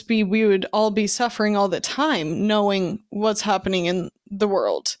would just be we would all be suffering all the time, knowing what's happening in the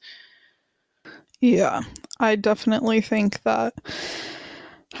world. Yeah, I definitely think that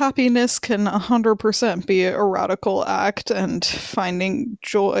happiness can 100% be a radical act, and finding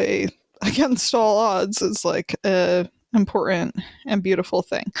joy against all odds is like a important and beautiful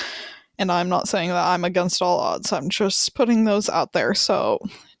thing. And I'm not saying that I'm against all odds. I'm just putting those out there. So, Yeah.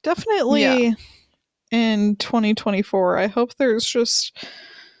 definitely in 2024, I hope there's just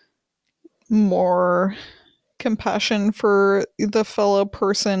more compassion for the fellow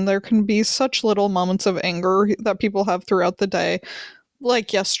person. There can be such little moments of anger that people have throughout the day.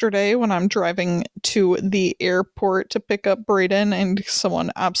 Like yesterday, when I'm driving to the airport to pick up Brayden, and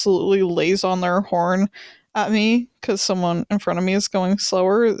someone absolutely lays on their horn at me because someone in front of me is going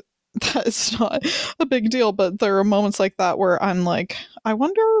slower. That's not a big deal, but there are moments like that where I'm like, I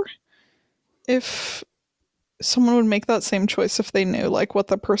wonder if someone would make that same choice if they knew like what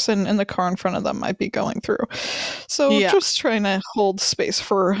the person in the car in front of them might be going through. So Yeah. just trying to hold space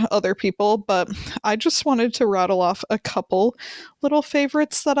for other people. But I just wanted to rattle off a couple little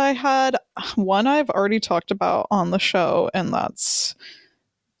favorites that I had. One I've already talked about on the show, and that's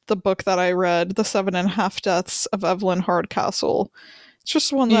the book that I read, The 7.5 Deaths of Evelyn Hardcastle. It's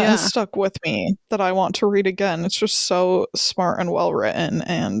just one that has Yeah. stuck with me that I want to read again. It's just so smart and well written,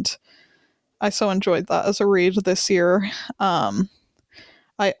 and I so enjoyed that as a read this year. Um,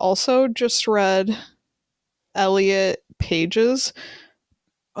 I also just read Elliot Page's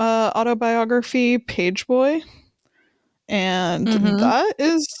autobiography, Page Boy, and Mhm. that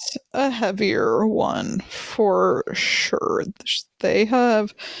is a heavier one for sure. They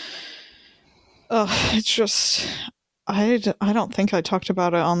have, it's just, I don't think I talked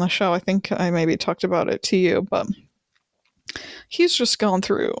about it on the show. I think I maybe talked about it to you, but he's just gone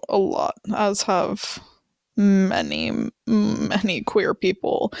through a lot, as have many, many queer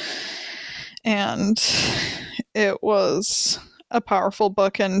people. And it was a powerful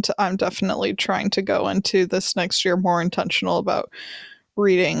book, and I'm definitely trying to go into this next year more intentional about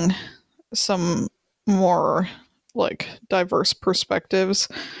reading some more like diverse perspectives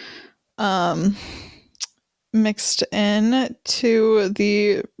um mixed in to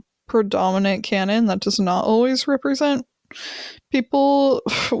the predominant canon that does not always represent people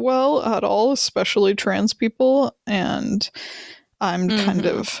well at all, especially trans people. And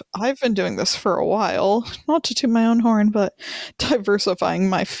Mhm. I've been doing this for a while, not to toot my own horn, but diversifying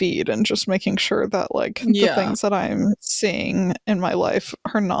my feed and just making sure that, like, the Yeah. things that I'm seeing in my life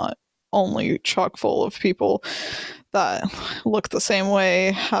are not only chock full of people that look the same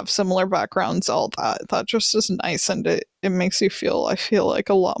way, have similar backgrounds, all that. That just is nice, and it makes you feel, I feel like,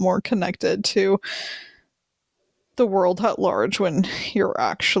 a lot more connected to the world at large when you're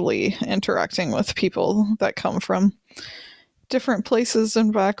actually interacting with people that come from different places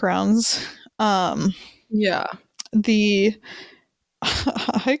and backgrounds. Um, Yeah. the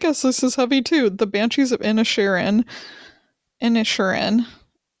I guess this is heavy too. The Banshees of Inisherin, Inisherin.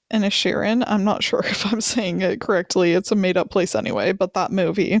 I'm not sure if I'm saying it correctly. It's a made up place anyway. But that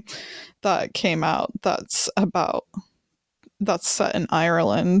movie that came out, that's set in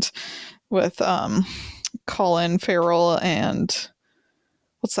Ireland with Colin Farrell and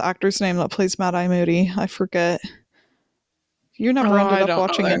what's the actor's name that plays Mad Eye Moody? I forget. You Oh, never ended I up don't know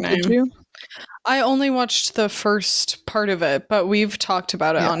watching their it, did name. you? I only watched the first part of it, but we've talked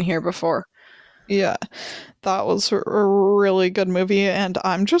about it Yeah. on here before. Yeah. That was a really good movie, and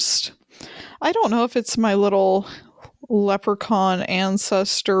I don't know if it's my little leprechaun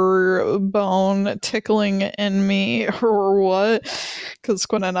ancestor bone tickling in me or what, because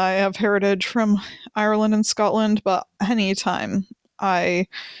Quinn and I have heritage from Ireland and Scotland, but anytime I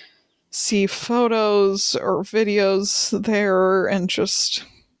see photos or videos there and just,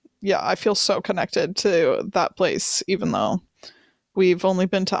 yeah, I feel so connected to that place, even though we've only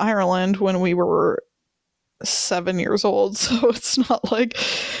been to Ireland when we were 7 years old, so it's not like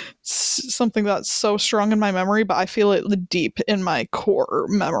something that's so strong in my memory, but I feel it deep in my core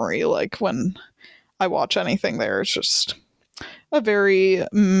memory. Like when I watch anything there, it's just a very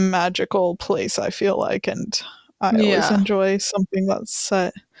magical place, I feel like, and I always Yeah. enjoy something that's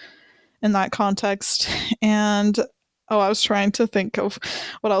set in that context. And oh, I was trying to think of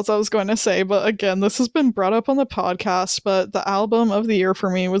what else I was going to say, but again, this has been brought up on the podcast, but the album of the year for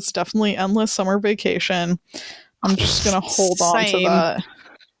me was definitely Endless Summer Vacation. I'm just gonna hold on to Same. that.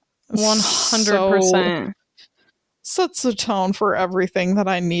 So 100%. sets the tone for everything that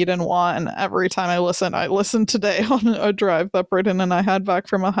I need and want. And every time I listened today on a drive that Britton and I had back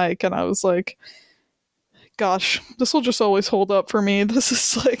from a hike, and I was like, gosh, this will just always hold up for me. This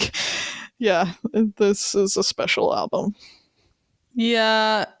is like, yeah, this is a special album.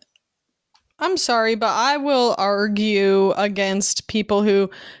 Yeah. I'm sorry, but I will argue against people who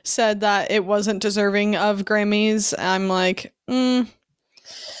said that it wasn't deserving of Grammys. I'm like,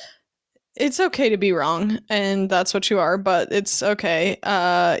 it's okay to be wrong, and that's what you are, but it's okay.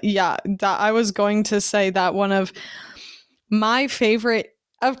 Yeah, that I was going to say that one of my favorite,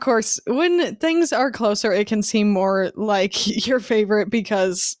 of course, when things are closer, it can seem more like your favorite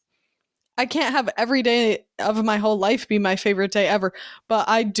because I can't have every day of my whole life be my favorite day ever, but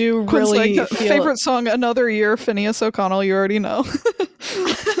I do Quinn's like, really feel favorite song, Another Year, Phineas O'Connell, you already know.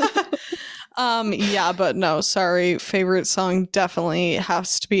 yeah, but no, sorry. Favorite song definitely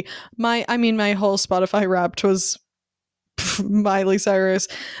has to be my whole Spotify Wrapped was Miley Cyrus,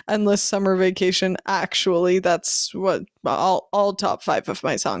 Endless Summer Vacation. Actually, that's what all top 5 of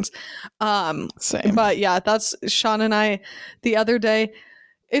my songs. Same. But yeah, that's Sean and I the other day.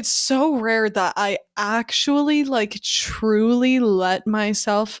 It's so rare that I actually like truly let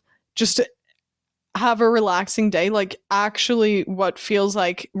myself just have a relaxing day, like actually what feels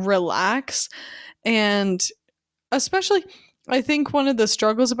like relax. And especially, I think one of the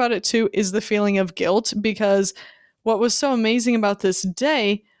struggles about it too is the feeling of guilt because what was so amazing about this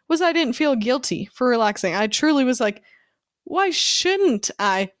day was I didn't feel guilty for relaxing. I truly was like, why shouldn't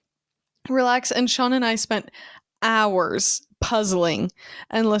I relax? And Sean and I spent hours puzzling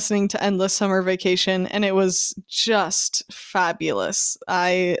and listening to Endless Summer Vacation, and it was just fabulous.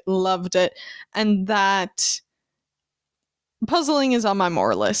 I loved it. And that puzzling is on my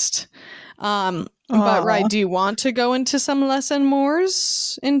more list. But right, Aw. do you want to go into some lesson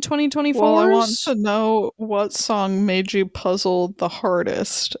mores in Well, I want 2024's? to know what song made you puzzle the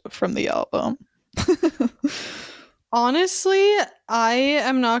hardest from the album. Honestly, I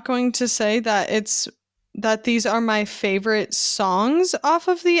am not going to say that these are my favorite songs off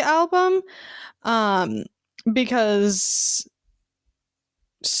of the album. Um, because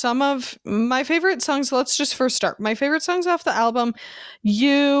some of my favorite songs, let's just first start. My favorite songs off the album,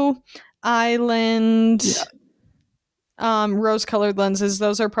 You, Yeah. Island, Rose Colored Lenses,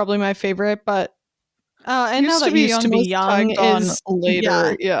 those are probably my favorite, but and Now Used to That Be Used to Young Be was Young tagged on is later.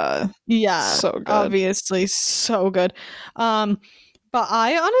 yeah, Yeah. yeah, So good. obviously so good. Um, but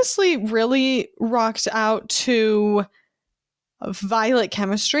I honestly really rocked out to Violet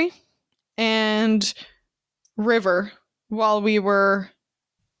Chemistry and River while we were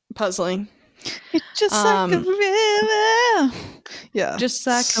puzzling. It's just like a Um, river. Yeah. just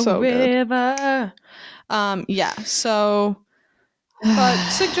like a So good. river. Yeah, so but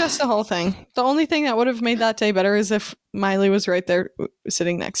suggest the whole thing. The only thing that would have made that day better is if Miley was right there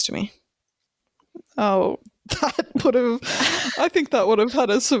sitting next to me. Oh, that would have. I think that would have had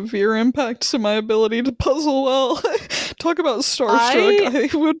a severe impact to my ability to puzzle well. Talk about starstruck. I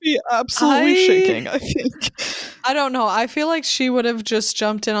I would be absolutely shaking, I I think. I don't know. I feel like she would have just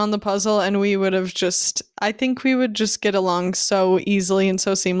jumped in on the puzzle and we would have just I think we would just get along so easily and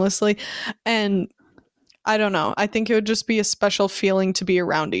so seamlessly. And I don't know. I think it would just be a special feeling to be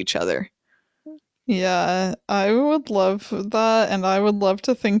around each other. Yeah, I would love that, and I would love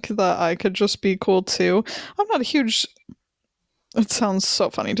to think that I could just be cool too. I'm not a huge It sounds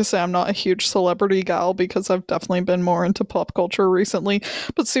so funny to say I'm not a huge celebrity gal because I've definitely been more into pop culture recently.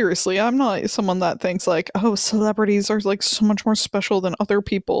 But seriously, I'm not someone that thinks like, oh, celebrities are like so much more special than other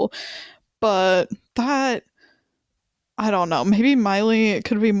people. But that, I don't know, maybe Miley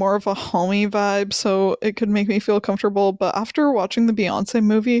could be more of a homey vibe, so it could make me feel comfortable. But after watching the Beyonce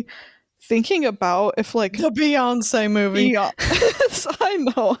movie, thinking about if like The Beyonce movie. Beyonce, I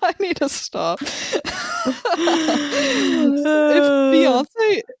know, I need to stop. If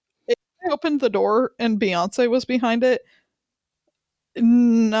Beyonce, if I opened the door and Beyonce was behind it,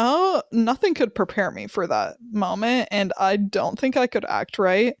 no, nothing could prepare me for that moment, and I don't think I could act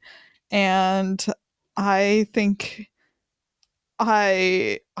right. And I think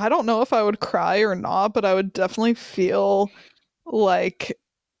I don't know if I would cry or not, but I would definitely feel like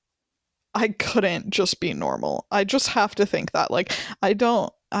I couldn't just be normal. I just have to think that. Like, I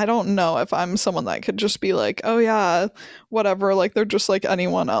don't know if I'm someone that could just be like, "Oh yeah, whatever, like they're just like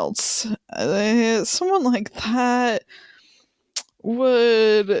anyone else." Someone like that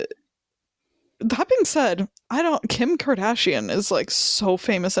would that being said, I don't Kim Kardashian is like so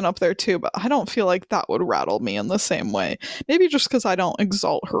famous and up there too, but I don't feel like that would rattle me in the same way. Maybe just because I don't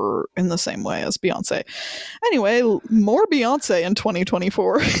exalt her in the same way as Beyonce. Anyway, more Beyonce in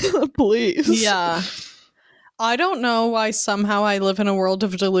 2024, please. Yeah. I don't know why somehow I live in a world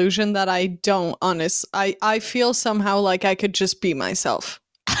of delusion that I don't I feel somehow like I could just be myself.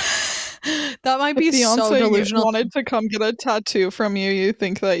 That might If be so Beyonce delusional. wanted to come get a tattoo from you, you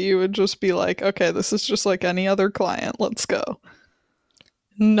think that you would just be like, okay, this is just like any other client. Let's go.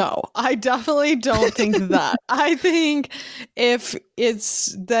 No, I definitely don't think that. I think if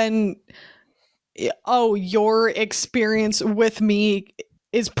it's then, oh, your experience with me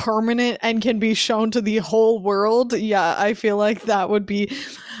is permanent and can be shown to the whole world, yeah, I feel like that would be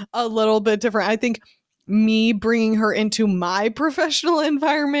a little bit different. I think me bringing her into my professional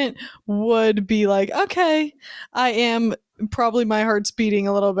environment would be like, okay, I am probably my heart's beating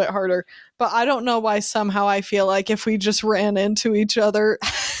a little bit harder. But I don't know why somehow I feel like if we just ran into each other,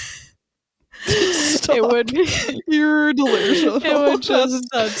 it Stop. would be, You're delusional. it would just,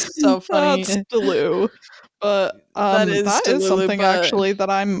 that's so funny. That's delu. But That is that is Delulu, something but actually that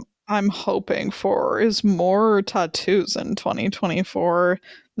I'm hoping for is more tattoos in 2024.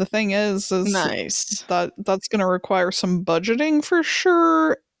 The thing is nice. that that's going to require some budgeting for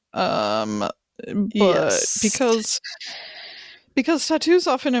sure. Um, but Yes. because tattoos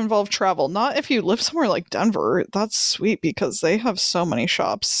often involve travel. Not if you live somewhere like Denver. That's sweet because they have so many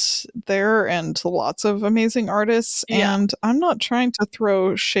shops there and lots of amazing artists. Yeah. And I'm not trying to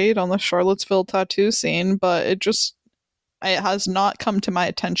throw shade on the Charlottesville tattoo scene, but it has not come to my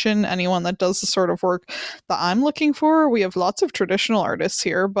attention, anyone that does the sort of work that I'm looking for. We have lots of traditional artists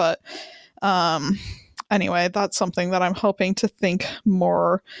here, but um, anyway, that's something that I'm hoping to think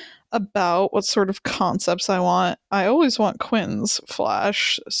more about what sort of concepts I want. I always want Quinn's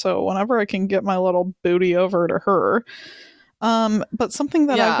flash, so whenever I can get my little booty over to her. But something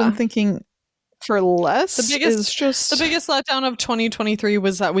that I've been Yeah. thinking for The less biggest is the just biggest letdown of 2023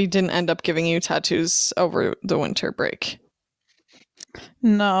 was that we didn't end up giving you tattoos over the winter break.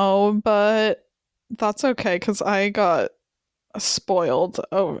 no, but that's okay because I got spoiled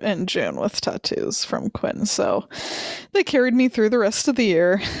in June with tattoos from Quinn, so they carried me through the rest of the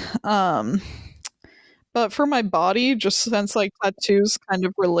year. Um, but for my body, just since like tattoos kind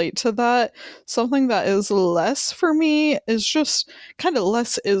of relate to that, something that is less for me is just kind of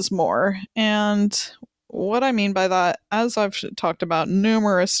less is more. And what I mean by that, as I've talked about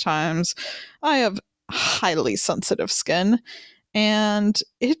numerous times, I have highly sensitive skin and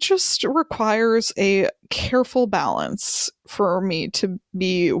it just requires a careful balance for me to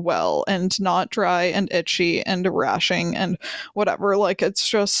be well and not dry and itchy and rashing and whatever. Like, it's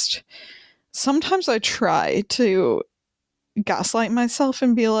just sometimes I try to gaslight myself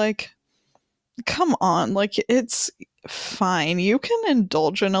and be like, come on, like, it's fine. You can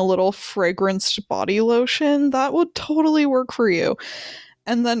indulge in a little fragranced body lotion. That would totally work for you.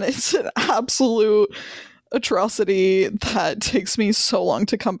 And then it's an absolute atrocity that takes me so long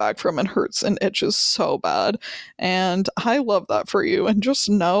to come back from and hurts and itches so bad. And I love that for you. And just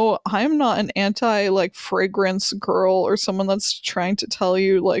know I'm not an anti like fragrance girl or someone that's trying to tell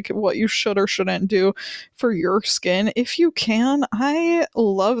you like what you should or shouldn't do for your skin. If you can, I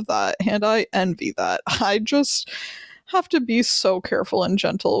love that and I envy that. I just have to be so careful and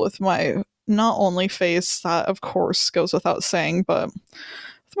gentle with my not only face, that of course goes without saying, but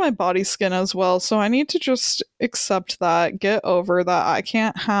my body skin as well. So I need to just accept that, get over that. I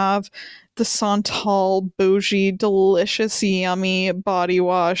can't have the Santal bougie, delicious, yummy body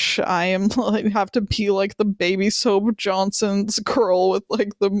wash. I am like have to be like the baby soap Johnson's girl with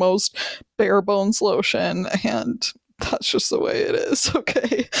like the most bare bones lotion, and that's just the way it is.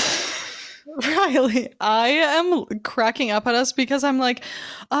 Okay. Riley, I am cracking up at us because I'm like,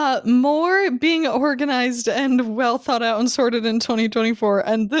 more being organized and well thought out and sorted in 2024.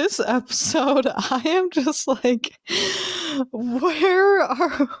 And this episode, I am just like, where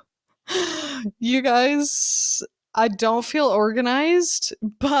are you guys? I don't feel organized,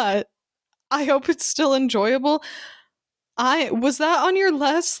 but I hope it's still enjoyable. I was that on your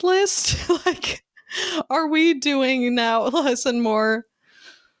less list? Like, are we doing now less and more?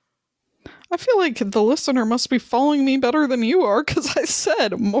 I feel like the listener must be following me better than you are because I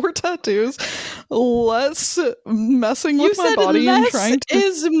said more tattoos, less messing You with my said body and less trying to.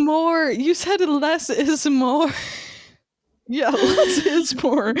 is more. You said less is more. Yeah, less is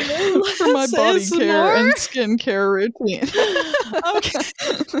more for my Less body is care more. and skincare routine. Okay.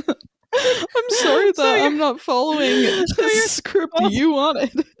 I'm sorry So that you're I'm not following so the you're script both, you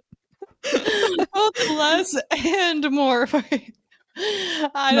wanted. both less and more.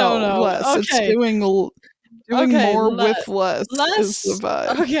 I don't No, know. less. It's Okay. doing Okay, more with less is the less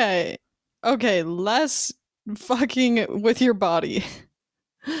vibe. okay. Okay, less fucking with your body.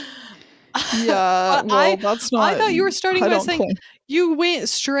 Yeah, But well, that's I not. thought you were starting I by don't saying claim. you went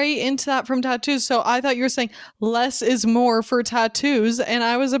straight into that from tattoos, so I thought you were saying less is more for tattoos, and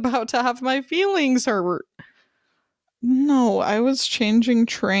I was about to have my feelings hurt. No, I was changing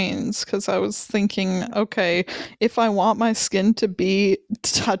trains because I was thinking, okay, if I want my skin to be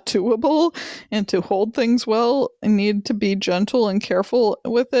tattooable and to hold things well, I need to be gentle and careful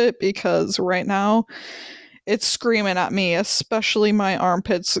with it because right now it's screaming at me, especially my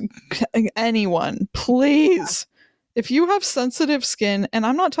armpits. Anyone, please. If you have sensitive skin, and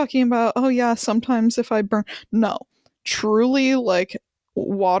I'm not talking about, oh yeah, sometimes if I burn, no, truly like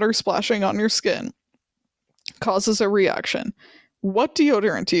water splashing on your skin causes a reaction. What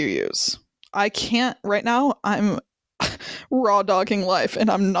deodorant do you use? I can't right now. I'm raw dogging life and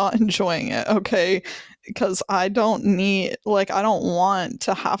I'm not enjoying it, okay? Because I don't need, like, I don't want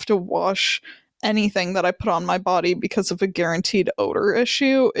to have to wash anything that I put on my body because of a guaranteed odor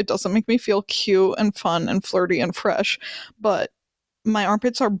issue. It doesn't make me feel cute and fun and flirty and fresh, but my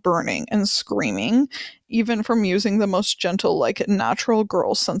armpits are burning and screaming, even from using the most gentle, like natural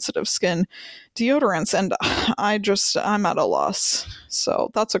girl sensitive skin deodorants. And I'm at a loss. So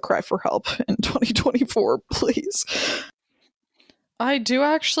that's a cry for help in 2024, please. I do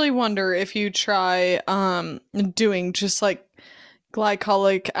actually wonder if you try doing just like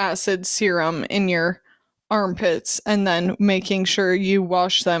glycolic acid serum in your armpits and then making sure you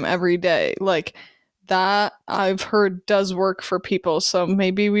wash them every day. Like that I've heard does work for people, so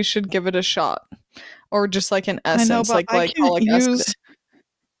maybe we should give it a shot. Or just like an I know, essence, but like I can't glycolic acid. use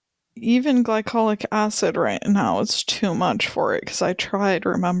even glycolic acid right now. It's too much for it because I tried,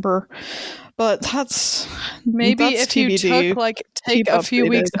 remember? But Maybe that's if you took TBD. like take Keep a few updated.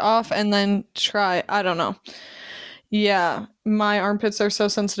 weeks off and then try, I don't know. Yeah, my armpits are so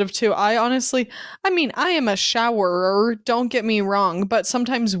sensitive too. I honestly, I mean, I am a showerer, don't get me wrong, but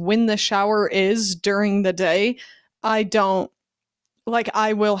sometimes when the shower is during the day, I don't like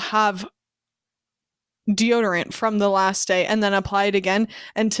I will have deodorant from the last day and then apply it again.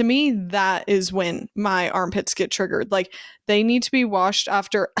 And to me, that is when my armpits get triggered. Like they need to be washed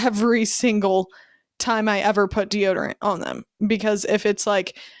after every single time I ever put deodorant on them. Because if it's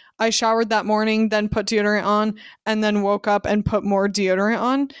like I showered that morning, then put deodorant on, and then woke up and put more deodorant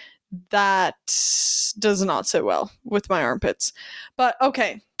on, that does not sit well with my armpits. But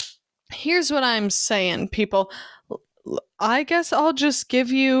okay, here's what I'm saying, people. I guess I'll just give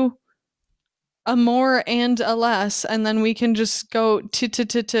you a more and a less, and then we can just go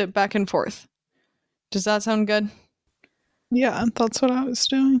to back and forth. Does that sound good? Yeah, that's what I was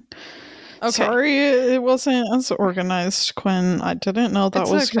doing. Okay. Sorry it wasn't as organized, Quinn. I didn't know that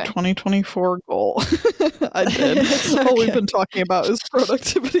It's was your okay. 2024 goal. I did. It's All we've okay. been talking about is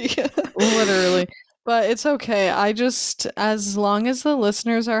productivity. Literally. But it's okay. I just, as long as the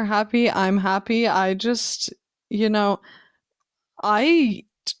listeners are happy, I'm happy. I just, you know, I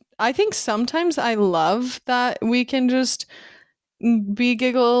I think sometimes I love that we can just be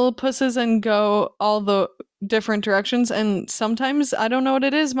giggle pusses and go all the different directions. And sometimes I don't know what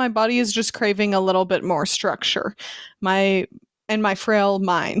it is. My body is just craving a little bit more structure. My and my frail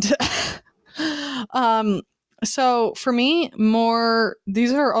mind. um so for me, more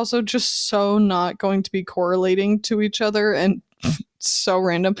these are also just so not going to be correlating to each other and so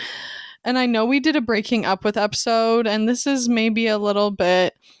random. And I know we did a breaking up with episode, and this is maybe a little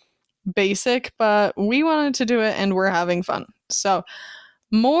bit basic, but we wanted to do it and we're having fun. So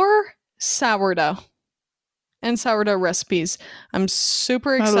more sourdough and sourdough recipes. I'm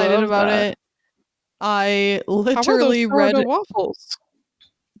super I excited love about that. it. I How are those literally sourdough read waffles?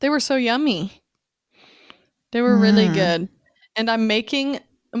 they were so yummy. They were really Hmm. good. And I'm making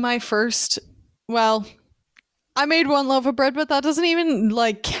my first, well, I made one loaf of bread, but that doesn't even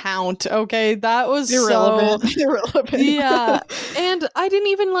like count, okay? That was so Irrelevant. Irrelevant. yeah. And I didn't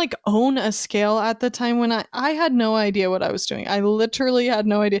even like own a scale at the time when I had no idea what I was doing. I literally had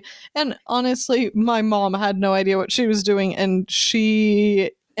no idea. And honestly, my mom had no idea what she was doing, and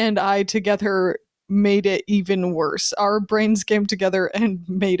she and I together made it even worse. Our brains came together and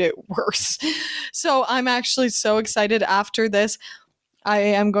made it worse. So I'm actually so excited after this. I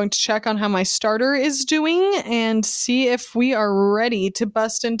am going to check on how my starter is doing and see if we are ready to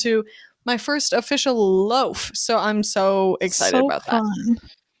bust into my first official loaf. So I'm so excited So about that. fun.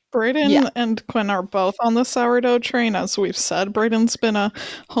 Yeah. Brayden and Quinn are both on the sourdough train, as we've said. Brayden's been a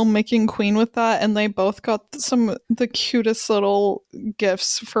homemaking queen with that, and they both got some the cutest little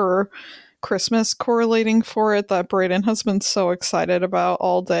gifts for Christmas correlating for it that Brayden has been so excited about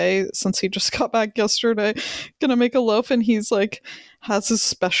all day since he just got back yesterday. Gonna make a loaf, and he's like has his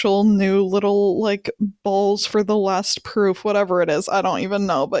special new little like bowls for the last proof, whatever it is. I don't even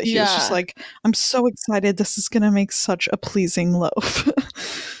know, but he was just Yeah. like, I'm so excited. This is gonna make such a pleasing loaf.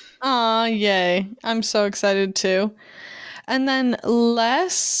 Aw, yay. I'm so excited too. And then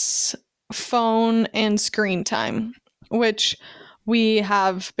less phone and screen time, which we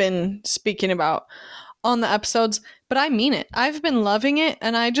have been speaking about on the episodes, but I mean it. I've been loving it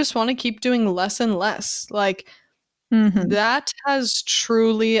and I just want to keep doing less and less. Like Mm-hmm. that has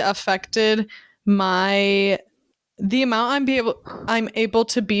truly affected my the amount I'm able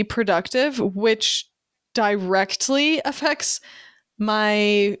to be productive, which directly affects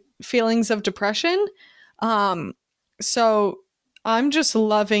my feelings of depression. Um, so I'm just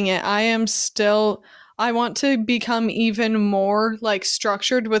loving it. I want to become even more like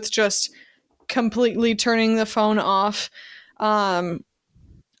structured with just completely turning the phone off. Um,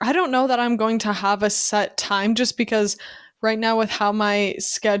 I don't know that I'm going to have a set time just because right now, with how my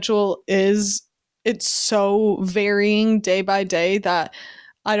schedule is, it's so varying day by day that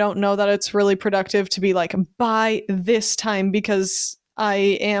I don't know that it's really productive to be like, by this time, because I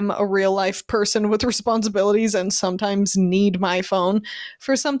am a real life person with responsibilities and sometimes need my phone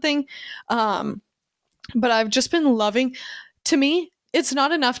for something. Um, but I've just been loving, to me, it's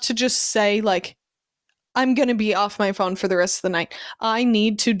not enough to just say, like, I'm going to be off my phone for the rest of the night. I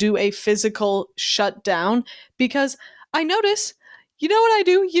need to do a physical shutdown because I notice, you know what I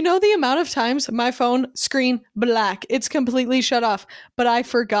do? You know the amount of times my phone screen black, it's completely shut off, but I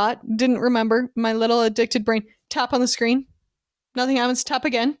forgot, didn't remember, my little addicted brain, tap on the screen, nothing happens, tap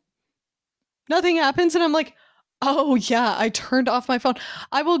again, nothing happens, and I'm like, oh yeah, I turned off my phone.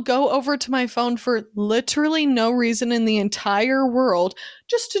 I will go over to my phone for literally no reason in the entire world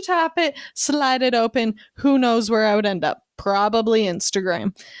just to tap it, slide it open. Who knows where I would end up? Probably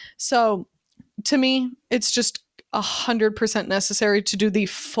Instagram. So to me, it's just 100% necessary to do the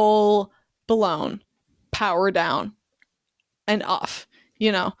full blown power down and off,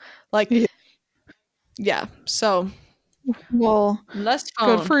 you know? Like, Yeah. yeah. So Well, less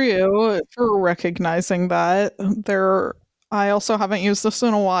good phone. for you for recognizing that. I also haven't used this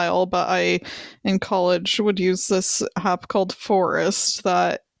in a while, but I in college would use this app called Forest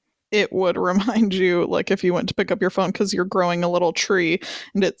that it would remind you like if you went to pick up your phone because you're growing a little tree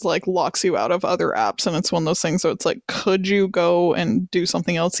and it's like locks you out of other apps, and it's one of those things so it's like, could you go and do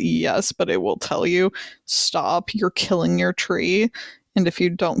something else? Yes, but it will tell you, stop, you're killing your tree. And if you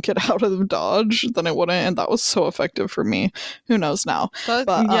don't get out of Dodge, then it wouldn't. And that was so effective for me. Who knows now? But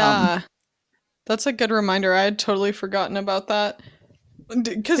Yeah, that's a good reminder. I had totally forgotten about that.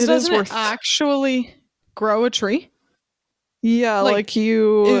 Because it is doesn't it worth. actually grow a tree? Yeah, Like, like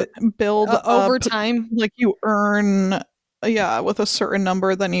you it, build over up, time? like you earn, yeah, with a certain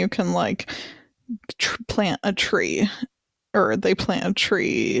number, then you can like plant a tree, or they plant a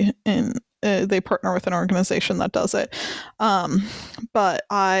tree in. They partner with an organization that does it. Um, but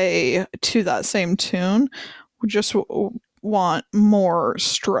I, to that same tune, just want more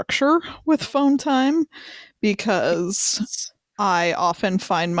structure with phone time because Yes. I often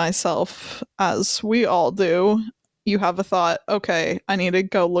find myself, as we all do, you have a thought, okay, I need to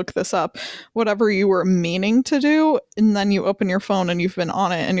go look this up, whatever you were meaning to do, and then you open your phone and you've been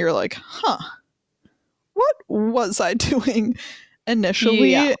on it and you're like, huh, what was I doing Yeah.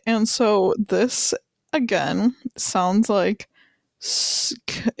 initially? And so this, again, sounds like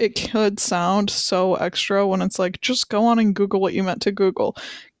it could sound so extra when it's like, just go on and Google what you meant to Google.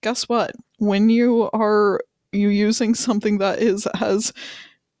 Guess what? When you using something that is as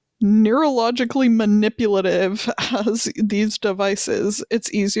neurologically manipulative as these devices,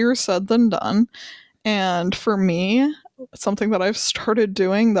 it's easier said than done. And for me, something that I've started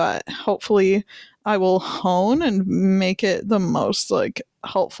doing that hopefully I will hone and make it the most like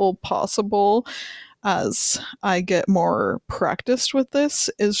helpful possible as I get more practiced with this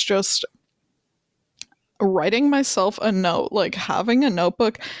is just writing myself a note, like having a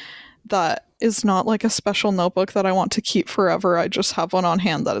notebook that is not like a special notebook that I want to keep forever. I just have one on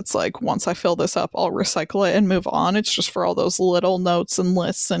hand that it's like, once I fill this up, I'll recycle it and move on. It's just for all those little notes and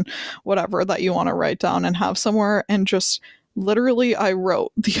lists and whatever that you want to write down and have somewhere. And just literally, I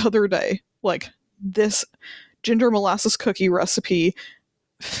wrote the other day, like, this ginger molasses cookie recipe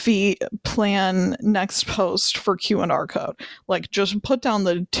fee plan next post for Q&R code. Like, just put down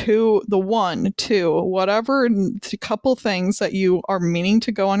the one, two, whatever, couple things that you are meaning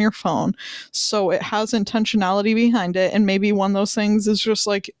to go on your phone, so it has intentionality behind it. And maybe one of those things is just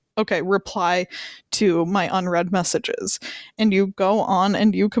like, okay, reply to my unread messages, and you go on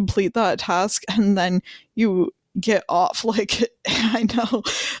and you complete that task, and then you get off. Like, I know,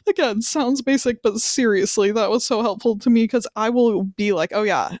 again, sounds basic, but seriously, that was so helpful to me, because I will be like, oh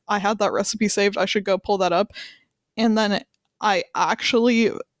yeah, I had that recipe saved, I should go pull that up. And then I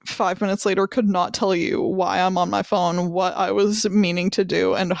actually 5 minutes later could not tell you why I'm on my phone, what I was meaning to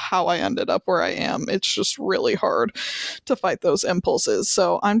do, and how I ended up where I am. It's just really hard to fight those impulses.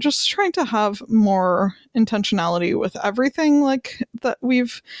 So I'm just trying to have more intentionality with everything, like that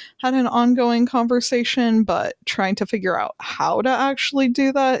we've had an ongoing conversation, but trying to figure out how to actually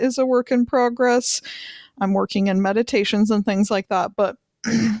do that is a work in progress. I'm working in meditations and things like that, but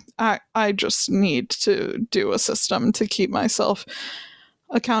I just need to do a system to keep myself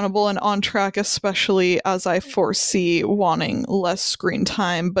accountable and on track, especially as I foresee wanting less screen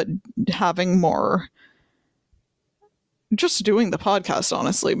time, but having more. Just doing the podcast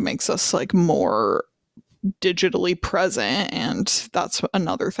honestly makes us like more digitally present, and that's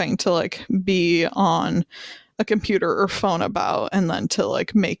another thing to like be on a computer or phone about, and then to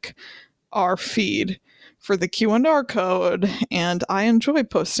like make our feed for the Q&R code, and I enjoy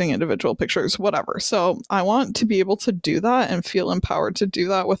posting individual pictures, whatever. So I want to be able to do that and feel empowered to do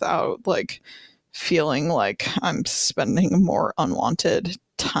that without like feeling like I'm spending more unwanted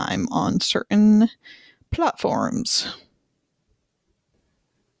time on certain platforms.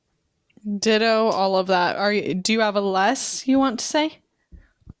 Ditto all of that. Do you have a less you want to say?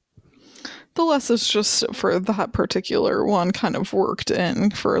 The less is just for that particular one kind of worked in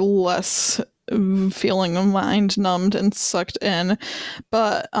for less feeling mind numbed and sucked in.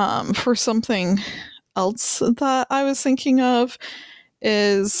 But for something else that I was thinking of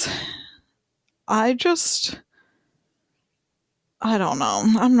is I just I don't know.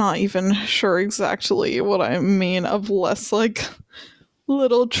 I'm not even sure exactly what I mean of less like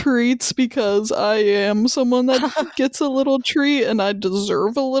little treats, because I am someone that gets a little treat and I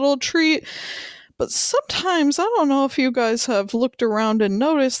deserve a little treat. But sometimes, I don't know if you guys have looked around and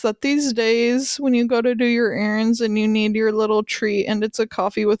noticed that these days, when you go to do your errands and you need your little treat and it's a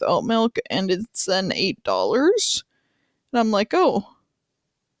coffee with oat milk and it's then $8, and I'm like, oh,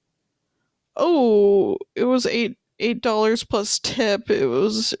 it was $8 plus tip. It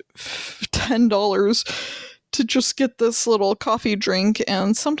was $10 to just get this little coffee drink.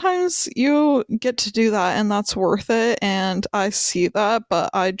 And sometimes you get to do that and that's worth it. And I see that, but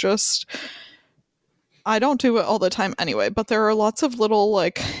I don't do it all the time anyway. But there are lots of little,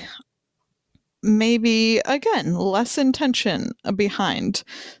 like, maybe again, less intention behind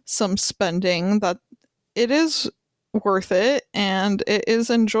some spending, that it is worth it and it is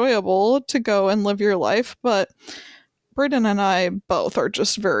enjoyable to go and live your life. But Brayden and I both are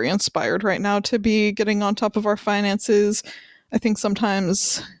just very inspired right now to be getting on top of our finances. I think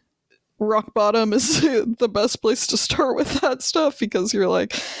sometimes rock bottom is the best place to start with that stuff, because you're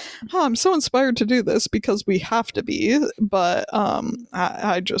like, oh, I'm so inspired to do this because we have to be. But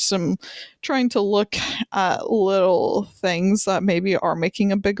I just am trying to look at little things that maybe are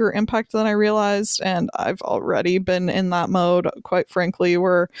making a bigger impact than I realized. And I've already been in that mode, quite frankly,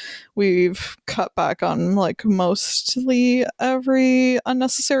 where we've cut back on like mostly every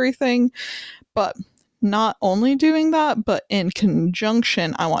unnecessary thing. But not only doing that, but in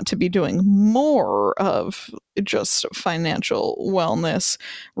conjunction, I want to be doing more of just financial wellness,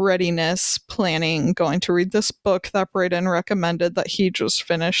 readiness, planning, going to read this book that Brayden recommended that he just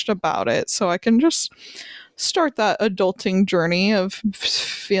finished about it, so I can just start that adulting journey of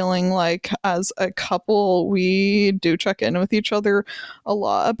feeling like as a couple we do check in with each other a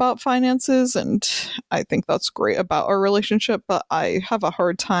lot about finances, and I think that's great about our relationship. But I have a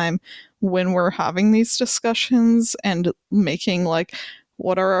hard time when we're having these discussions and making like,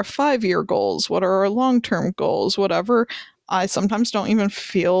 what are our 5 year goals, what are our long-term goals, whatever. I sometimes don't even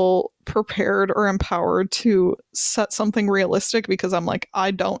feel prepared or empowered to set something realistic, because I'm like, I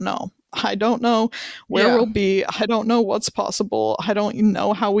don't know where Yeah. we'll be. I don't know what's possible. I don't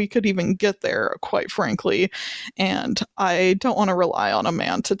know how we could even get there, quite frankly. And I don't want to rely on a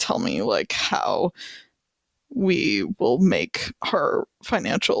man to tell me like how we will make our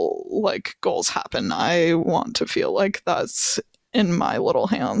financial like goals happen. I want to feel like that's in my little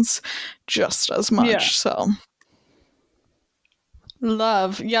hands just as Yeah. much. So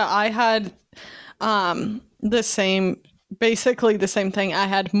Love. Yeah, I had the same, basically the same thing. I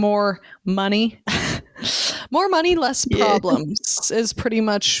had more money. More money, less yeah. problems is pretty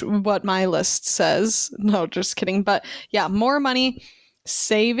much what my list says. No, just kidding. But yeah, more money,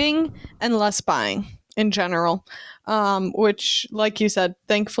 saving, and less buying in general. Which, like you said,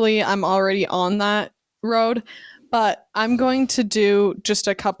 thankfully I'm already on that road. But I'm going to do just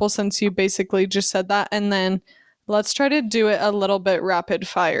a couple since you basically just said that. And then let's try to do it a little bit rapid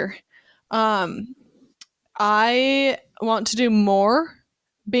fire. Um, I want to do more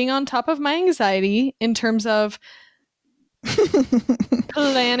being on top of my anxiety in terms of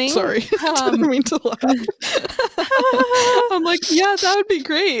planning. Sorry, didn't mean to laugh. I'm like, yeah, that would be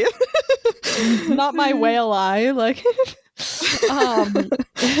great. Not my whale eye, like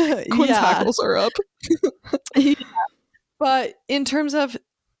Quinn's yeah. hackles are up. Yeah. But in terms of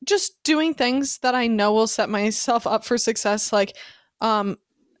just doing things that I know will set myself up for success, like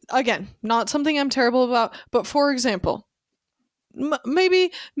again, not something I'm terrible about, but for example,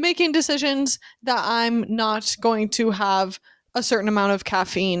 maybe making decisions that I'm not going to have a certain amount of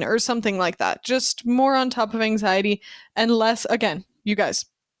caffeine or something like that. Just more on top of anxiety and less, again, you guys,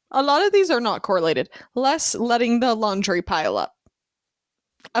 a lot of these are not correlated. Less letting the laundry pile up.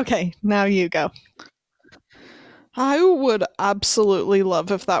 Okay, now you go. I would absolutely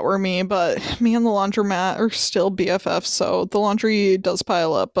love if that were me, but me and the laundromat are still BFFs, so the laundry does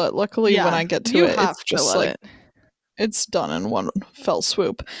pile up, but luckily when Yeah, I get to you it, have it's to just let like it. it's done in one fell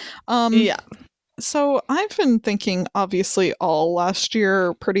swoop. Um Yeah. so I've been thinking obviously all last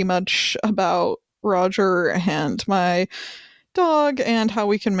year pretty much about Roger and my dog and how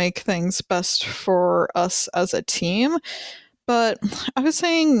we can make things best for us as a team. But I was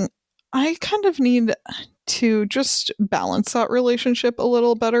saying I kind of need to just balance that relationship a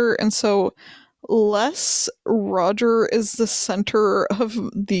little better. And so less Roger is the center of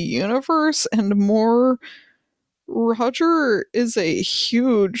the universe and more Roger is a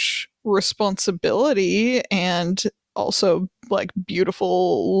huge responsibility and also like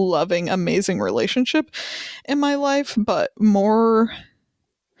beautiful, loving, amazing relationship in my life, but more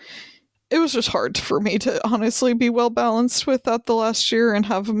it was just hard for me to honestly be well balanced with that the last year and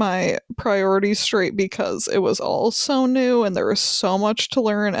have my priorities straight because it was all so new and there was so much to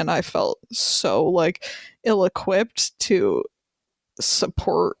learn and I felt so like ill equipped to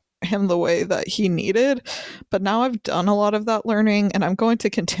support him the way that he needed. But now I've done a lot of that learning and I'm going to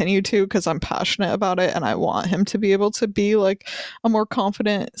continue to because I'm passionate about it and I want him to be able to be like a more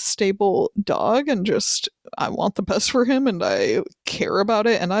confident, stable dog and just I want the best for him and I care about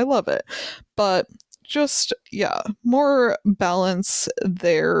it and I love it. But just yeah, more balance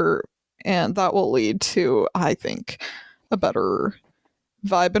there and that will lead to I think a better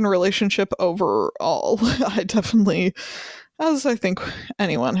vibe and relationship overall. I definitely as I think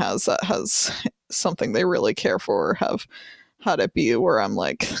anyone has that has something they really care for, have had it be where I'm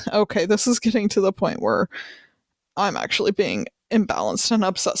like, okay, this is getting to the point where I'm actually being imbalanced and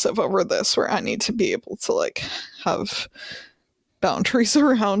obsessive over this, where I need to be able to like have boundaries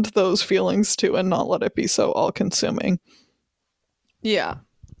around those feelings too and not let it be so all consuming. Yeah.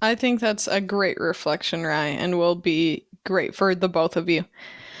 I think that's a great reflection, Rye, and will be great for the both of you.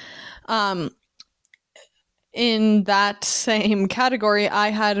 Um, in that same category, I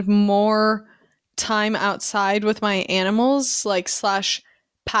had more time outside with my animals, like slash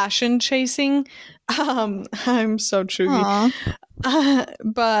passion chasing. I'm so chuggy. Aw.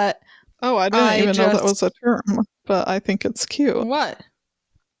 But Oh, I didn't I even know that was just a term, but I think it's cute. what?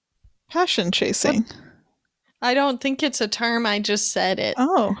 Passion What? chasing. I don't think it's a term, I just said it.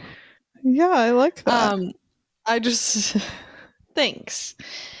 Oh, yeah, I like that. Um I just thanks.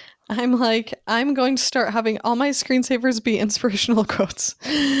 I'm like, I'm going to start having all my screensavers be inspirational quotes.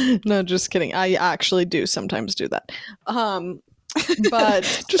 No, just kidding. I actually do sometimes do that.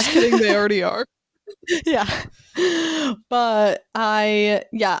 But Just kidding, they already are. yeah. But I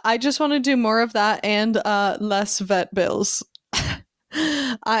just want to do more of that and less vet bills. I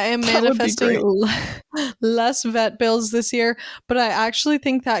am That would be manifesting great. less vet bills this year, but I actually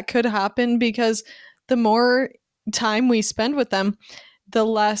think that could happen because the more time we spend with them, the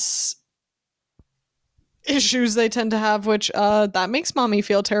less issues they tend to have, which that makes mommy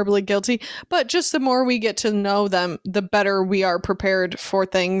feel terribly guilty. But just the more we get to know them, the better we are prepared for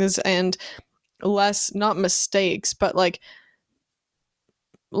things and less, not mistakes, but like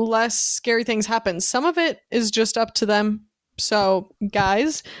less scary things happen. Some of it is just up to them. So,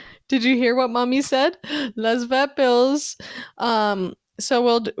 guys, Did you hear what mommy said? Les vet bills. So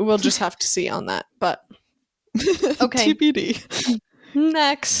we'll just have to see on that. But okay, TBD.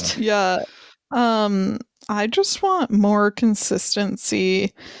 next. Yeah. I just want more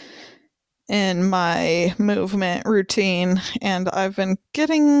consistency in my movement routine, and I've been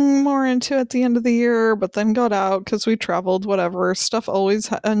getting more into it at the end of the year, but then got out because we traveled, whatever. Stuff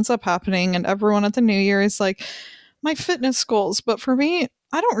always ends up happening, and everyone at the new year is like, my fitness goals. But for me,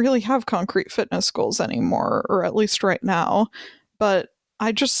 I don't really have concrete fitness goals anymore, or at least right now. But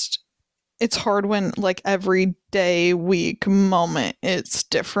I just, it's hard when like every day, week, moment, it's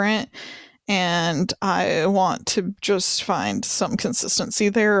different, and I want to just find some consistency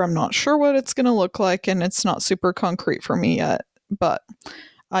there. I'm not sure what it's going to look like, and it's not super concrete for me yet, but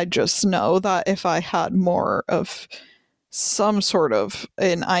I just know that if I had more of some sort of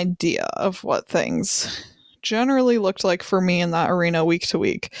an idea of what things generally looked like for me in that arena week to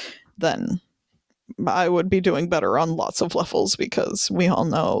week, then I would be doing better on lots of levels, because we all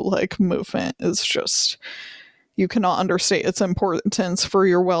know like movement is just, you cannot understate its importance for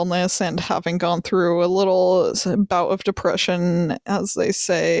your wellness. And having gone through a little bout of depression, as they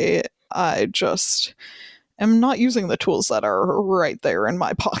say, I just am not using the tools that are right there in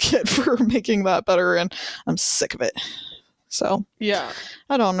my pocket for making that better, and I'm sick of it. So Yeah.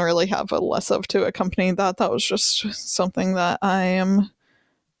 I don't really have a less of to accompany that. That was just something that I am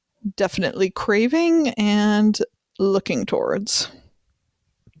definitely craving and looking towards.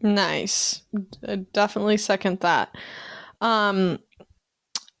 Nice. Definitely second that. Um,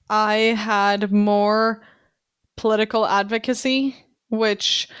 I had more political advocacy,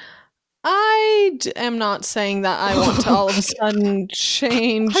 which am not saying that I want to all of a sudden I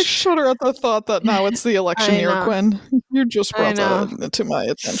change. shudder at the thought that now it's the election I year, know. Quinn. You just I brought know. that to my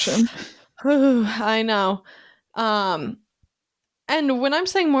attention. I know. Um, and when I'm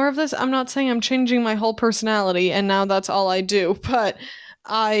saying more of this, I'm not saying I'm changing my whole personality and now that's all I do, but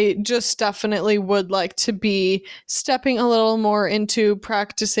I just definitely would like to be stepping a little more into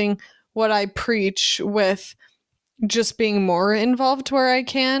practicing what I preach, with just being more involved where I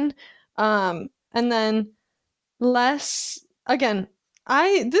can. And then less, again,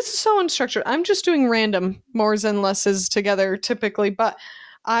 this is so unstructured. I'm just doing random mores and lesses together typically, but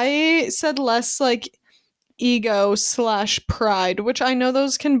I said less like ego slash pride, which I know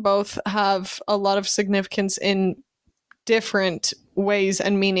those can both have a lot of significance in different ways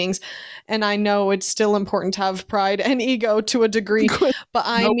and meanings. And I know it's still important to have pride and ego to a degree, Quinn, but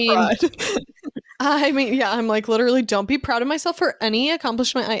no pride. yeah, I'm like, literally, don't be proud of myself for any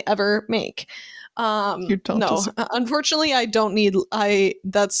accomplishment I ever make. You don't No, deserve. unfortunately, I don't need,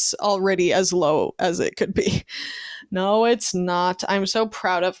 that's already as low as it could be. No, it's not. I'm so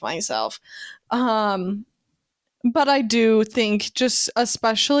proud of myself. Um, but I do think, just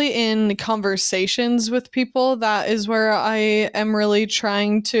especially in conversations with people, that is where I am really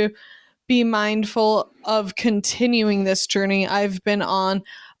trying to be mindful of continuing this journey I've been on,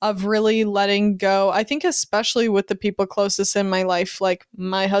 of really letting go. I think, especially with the people closest in my life, like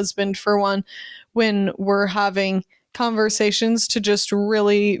my husband, for one, when we're having conversations, to just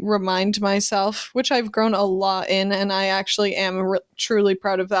really remind myself, which I've grown a lot in, and I actually am truly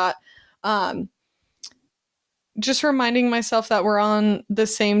proud of that. Um, just reminding myself that we're on the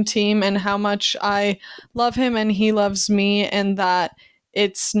same team and how much I love him and he loves me, and that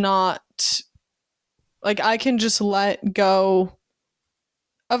it's not like I can just let go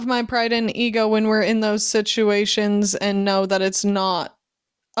of my pride and ego when we're in those situations, and know that it's not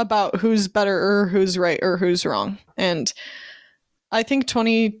about who's better or who's right or who's wrong. And I think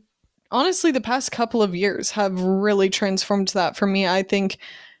honestly, the past couple of years have really transformed that for me. I think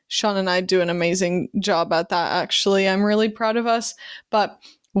Sean and I do an amazing job at that, actually. I'm really proud of us. But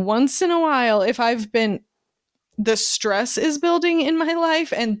once in a while, if the stress is building in my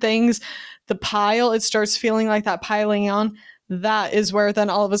life and it starts feeling like that piling on, that is where then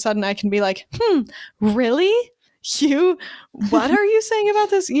all of a sudden I can be like, really? What are you saying about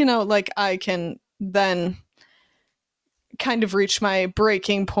this? Like, I can then kind of reach my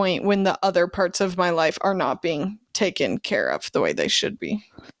breaking point when the other parts of my life are not being taken care of the way they should be.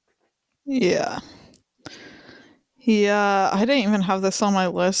 Yeah. Yeah, I didn't even have this on my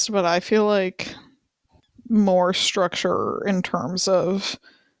list, but I feel like more structure in terms of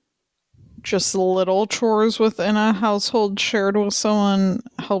just little chores within a household shared with someone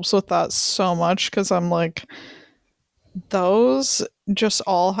helps with that so much, because I'm like, those just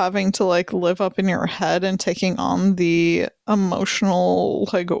all having to like live up in your head and taking on the emotional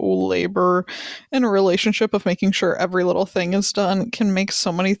like labor in a relationship of making sure every little thing is done can make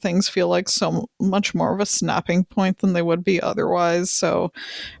so many things feel like so much more of a snapping point than they would be otherwise. So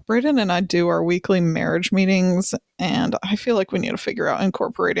Brayden and I do our weekly marriage meetings, and I feel like we need to figure out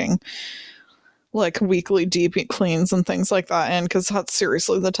incorporating like weekly deep cleans and things like that in, because that's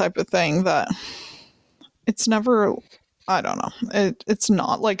seriously the type of thing that it's never, I don't know. It's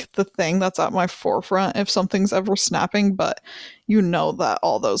not like the thing that's at my forefront if something's ever snapping, but you know that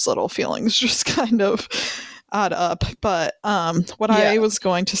all those little feelings just kind of add up. But what Yeah. I was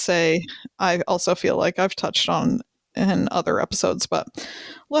going to say, I also feel like I've touched on in other episodes, but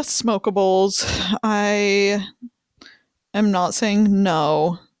less smokables. I am not saying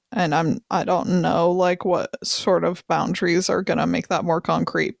no, and I don't know like what sort of boundaries are gonna make that more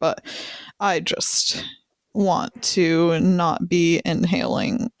concrete, but I just want to not be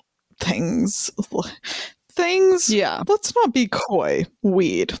inhaling things. Things. Yeah. Let's not be coy.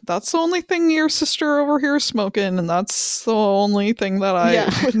 Weed. That's the only thing your sister over here is smoking, and that's the only thing that I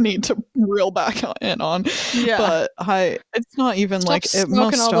Yeah. would need to reel back in on. Yeah. But it's not even Stop like smoking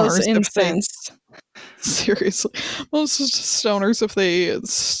most all those stoners if they incense. seriously, most stoners if they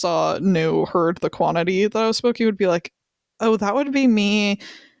heard the quantity that I was smoking would be like, oh, that would be me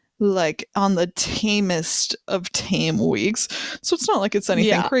like on the tamest of tame weeks. So it's not like it's anything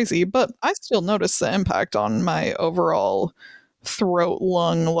Yeah. crazy, but I still notice the impact on my overall throat,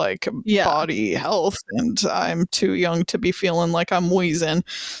 lung, like Yeah. body health, and I'm too young to be feeling like I'm wheezing.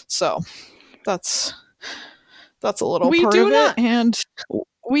 So that's a little We part do of it. not And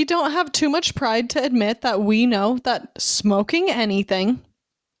we don't have too much pride to admit that we know that smoking anything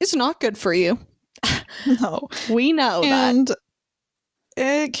is not good for you. no. We know that. And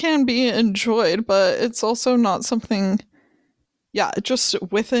it can be enjoyed, but it's also not something. Yeah, just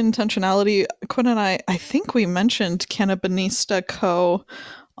with intentionality. Quinn and I think we mentioned Cannabinista Co.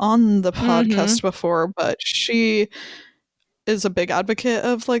 on the podcast Mhm. before, but she is a big advocate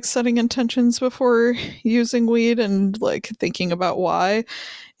of like setting intentions before using weed and like thinking about why.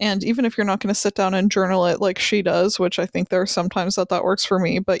 And even if you're not going to sit down and journal it like she does, which I think there are sometimes that works for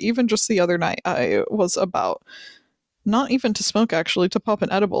me, but even just the other night, I was about not even to smoke actually, to pop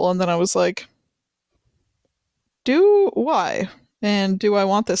an edible, and then I was like, why? And do I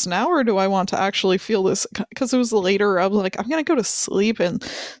want this now, or do I want to actually feel this? Because it was later, I was like, I'm going to go to sleep. And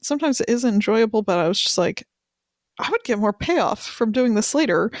sometimes it is enjoyable, but I was just like, I would get more payoff from doing this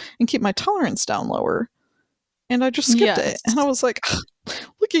later and keep my tolerance down lower. And I just skipped it. Yes. And I was like,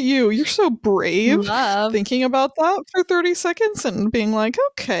 look at you. You're so brave Love. thinking about that for 30 seconds and being like,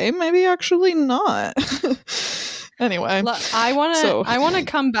 okay, maybe actually not. Anyway, so I want to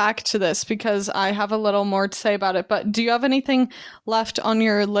come back to this because I have a little more to say about it, but do you have anything left on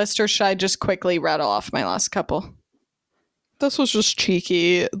your list or should I just quickly rattle off my last couple? this was just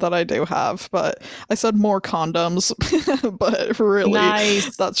cheeky that I do have, but I said more condoms, but really,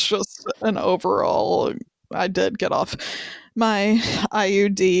 Nice. that's just an overall. I did get off my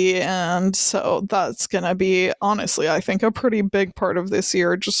IUD, and so that's gonna be honestly, I think, a pretty big part of this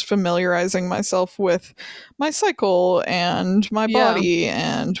year, just familiarizing myself with my cycle and my Yeah. body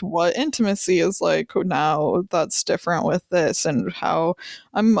and what intimacy is like now that's different with this, and how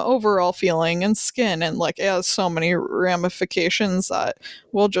I'm overall feeling and skin, and like it has so many ramifications that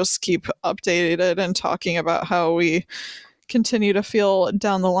we'll just keep updated and talking about how we continue to feel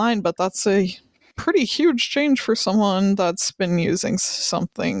down the line. But that's a pretty huge change for someone that's been using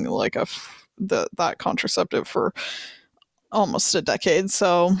something like that contraceptive for almost a decade.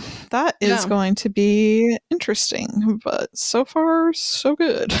 So that is Yeah. going to be interesting, but so far so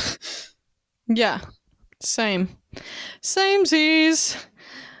good. Yeah. Same. Samesies.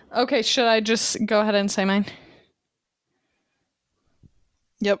 Okay, should I just go ahead and say mine?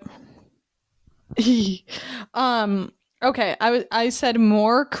 Yep. um okay, I said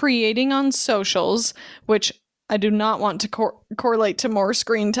more creating on socials, which I do not want to correlate to more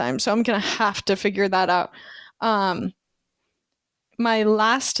screen time, so I'm going to have to figure that out. Um my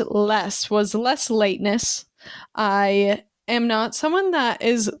last less was less lateness. I am not someone that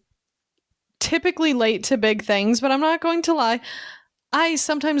is typically late to big things, but I'm not going to lie. I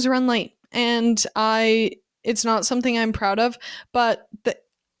sometimes run late and it's not something I'm proud of, but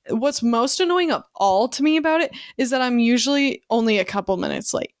what's most annoying of all to me about it is that I'm usually only a couple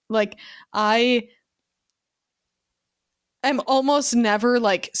minutes late. Like I am almost never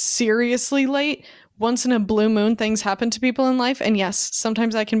like seriously late. Once in a blue moon things happen to people in life, and yes,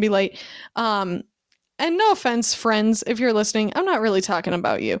 sometimes I can be late. Um and no offense, friends, if you're listening, I'm not really talking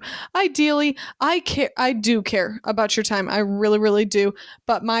about you. Ideally, I do care about your time. I really, really do.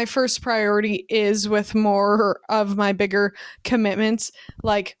 But my first priority is with more of my bigger commitments.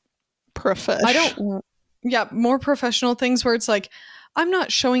 Like, I Profesh. don't, yeah, more professional things where it's like, I'm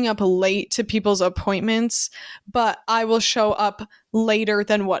not showing up late to people's appointments, but I will show up later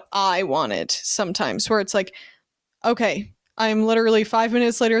than what I wanted sometimes, where it's like, okay, I'm literally 5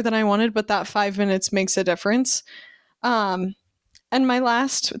 minutes later than I wanted, but that 5 minutes makes a difference. Um, and my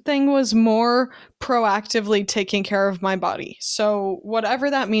last thing was more proactively taking care of my body. So, whatever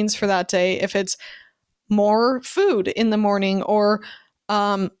that means for that day, if it's more food in the morning or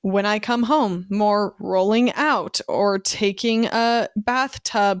when I come home, more rolling out or taking a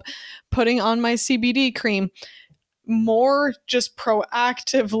bathtub, putting on my CBD cream, more just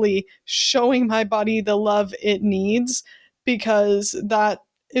proactively showing my body the love it needs because that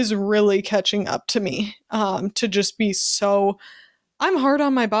is really catching up to me to just be so I'm hard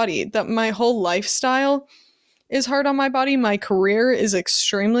on my body that my whole lifestyle is hard on my body, my career is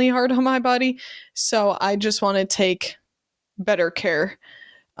extremely hard on my body, so I just want to take better care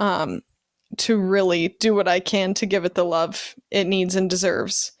um, to really do what I can to give it the love it needs and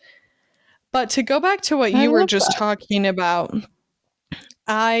deserves. But to go back to what I you were love just that. talking about,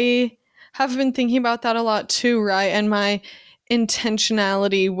 I have been thinking about that a lot too, right? And my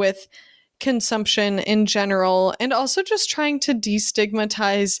intentionality with consumption in general, and also just trying to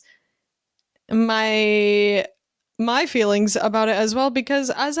destigmatize my my feelings about it as well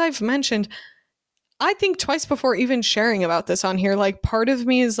because as I've mentioned, I think twice before even sharing about this on here. Like part of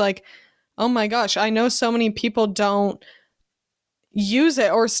me is like, "Oh my gosh, I know so many people don't use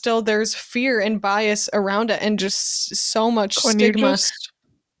it or still there's fear and bias around it and just so much Quinn, you stigma." just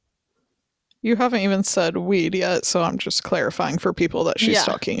you haven't even said weed yet, so I'm just clarifying for people that she's Yeah.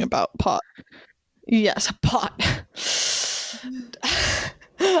 talking about pot. Yes, pot.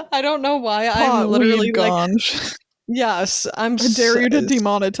 I don't know why I'm Pot, weed, literally like, ganj. yes, I'm I dare you to s-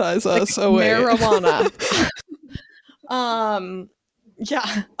 demonetize like us. Oh wait. marijuana. Um,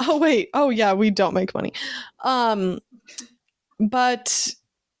 yeah. Oh wait. Oh yeah, we don't make money. Um, but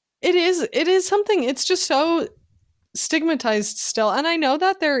it is something. It's just so stigmatized still. And I know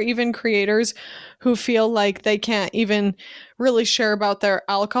that there are even creators who feel like they can't even really share about their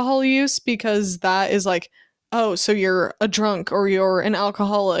alcohol use because that is like, oh, so you're a drunk or you're an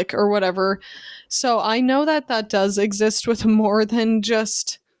alcoholic or whatever. So I know that that does exist with more than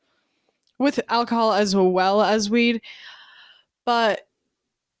just with alcohol as well as weed, but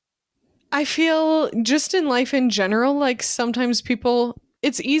I feel just in life in general, like sometimes people,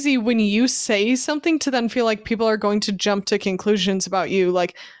 it's easy when you say something to then feel like people are going to jump to conclusions about you,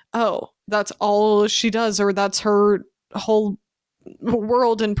 like, oh, that's all she does, or that's her whole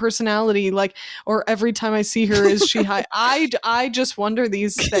world and personality, like, or every time I see her, is she high? I just wonder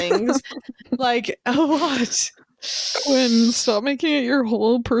these things, like, what? Quinn, stop making it your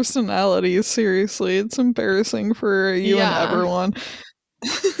whole personality. Seriously, it's embarrassing for you and Yeah. everyone.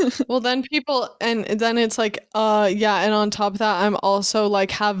 Well, then people, and then it's like, yeah, and on top of that, I'm also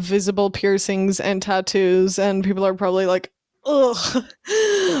like have visible piercings and tattoos, and people are probably like, ugh,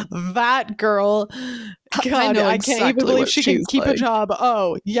 that girl. I God, know I can't even exactly believe what she can she's keep a like. job.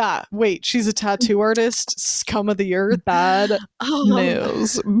 Oh, yeah, wait, she's a tattoo artist, scum of the earth. Bad Um,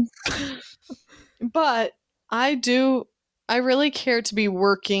 news. but I do, I really care to be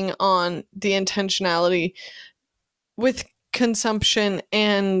working on the intentionality with consumption,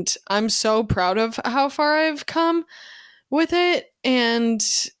 and I'm so proud of how far I've come with it. And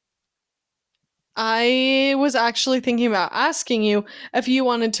I was actually thinking about asking you if you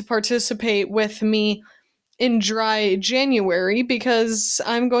wanted to participate with me in dry January because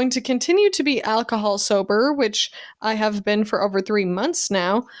I'm going to continue to be alcohol sober, which I have been for over 3 months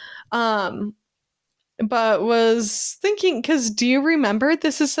now. Um, but was thinking, because do you remember?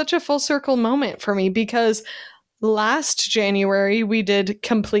 This is such a full circle moment for me because last January we did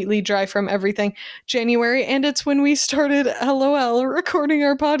completely dry from everything January, and it's when we started LOL recording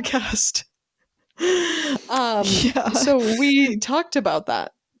our podcast. Yeah. So we talked about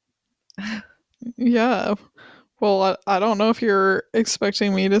that. Yeah. Well, I don't know if you're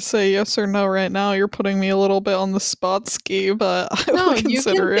expecting me to say yes or no right now. You're putting me a little bit on the spot ski, but I will No, you can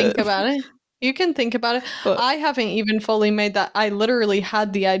consider think it. about it. You can think about it. But I haven't even fully made that. I literally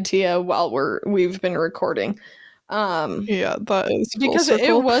had the idea while we've been recording. Um, yeah, that is full because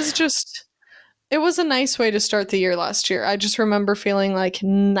circle. it was a nice way to start the year last year. I just remember feeling like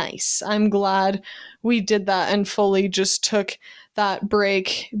nice. I'm glad we did that and fully just took that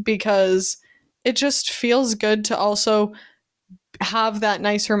break because it just feels good to also have that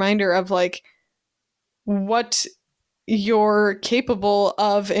nice reminder of like what you're capable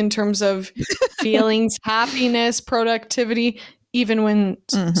of in terms of feelings, happiness, productivity, even when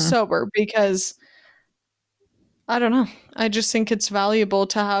Mm-hmm. sober, because I don't know. I just think it's valuable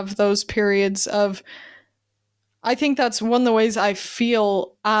to have those periods of. I think that's one of the ways I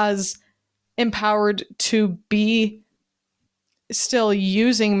feel as empowered to be still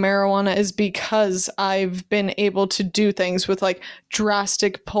using marijuana is because I've been able to do things with like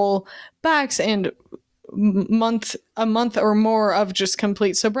drastic pull backs and a month or more of just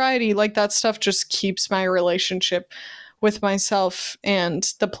complete sobriety. Like that stuff just keeps my relationship with myself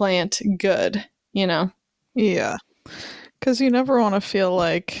and the plant good, you know? Yeah, because you never want to feel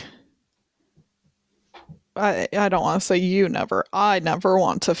like I don't want to say you never. I never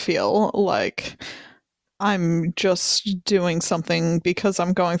want to feel like I'm just doing something because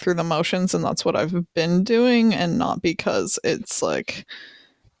I'm going through the motions and that's what I've been doing and not because it's like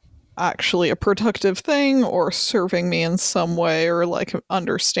actually a productive thing or serving me in some way or like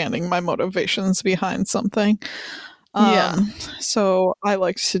understanding my motivations behind something. Yeah. So I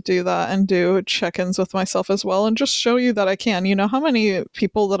like to do that and do check-ins with myself as well and just show you that I can. You know how many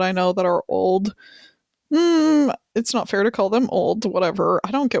people that I know that are old. It's not fair to call them old, whatever.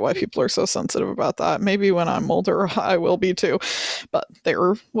 I don't get why people are so sensitive about that. Maybe when I'm older, I will be too. But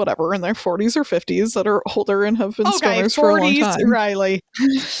they're whatever in their 40s or 50s that are older and have been Okay, stoners for a long 40s, time. Riley.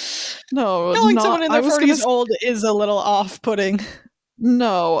 No, Calling not. someone in I their was gonna. 40s old is a little off putting.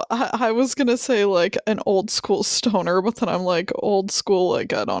 No, I was gonna say like an old school stoner, but then I'm like old school,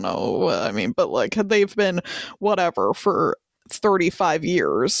 like I don't know what I mean, but like they've been whatever for 35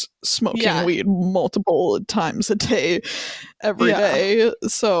 years smoking Yeah. weed multiple times a day, every Yeah. day.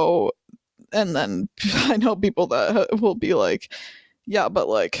 So, and then I know people that will be like, yeah, but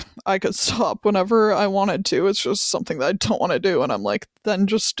like I could stop whenever I wanted to. It's just something that I don't want to do. And I'm like, then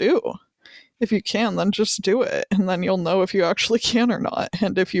just do. If you can, then just do it. And then you'll know if you actually can or not.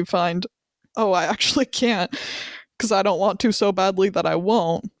 And if you find, oh, I actually can't because I don't want to so badly that I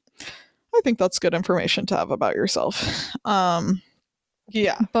won't, I think that's good information to have about yourself.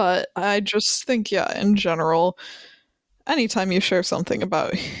 Yeah. But I just think, yeah, in general, anytime you share something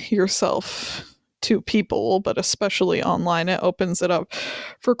about yourself to people, but especially online, it opens it up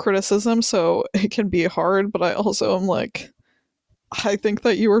for criticism. So it can be hard, but I also am like, I think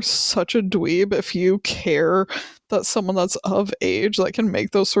that you are such a dweeb if you care that someone that's of age that can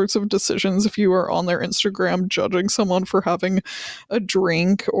make those sorts of decisions if you are on their Instagram judging someone for having a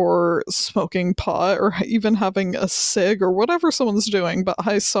drink or smoking pot or even having a cig or whatever someone's doing. But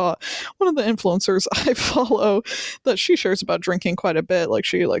I saw one of the influencers I follow that she shares about drinking quite a bit. Like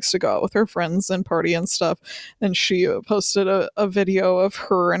she likes to go out with her friends and party and stuff. And she posted a video of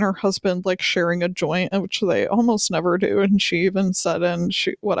her and her husband like sharing a joint, which they almost never do. And she even said, and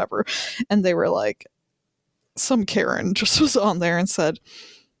she, whatever. And they were like, some Karen just was on there and said,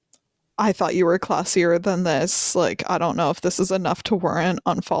 I thought you were classier than this. Like, I don't know if this is enough to warrant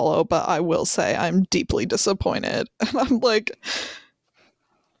unfollow, but I will say I'm deeply disappointed. And I'm like,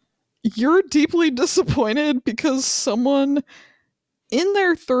 you're deeply disappointed because someone in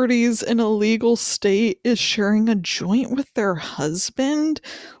their 30s in a legal state is sharing a joint with their husband?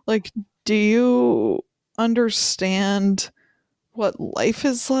 Like, do you understand what life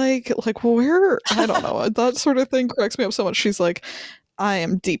is like? Like, where? I don't know. That sort of thing cracks me up so much. She's like, I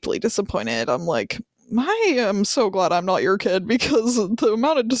am deeply disappointed. I'm like, I am so glad I'm not your kid because the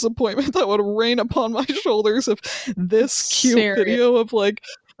amount of disappointment that would rain upon my shoulders if this cute Serious. video of like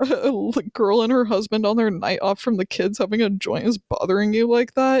a girl and her husband on their night off from the kids having a joint is bothering you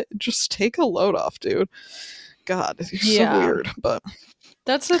like that. Just take a load off, dude. God, you're so Yeah. weird. But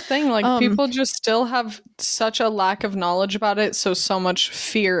That's the thing. Like, um, people just still have such a lack of knowledge about it. So much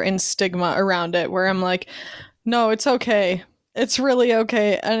fear and stigma around it, where I'm like, no, it's okay. It's really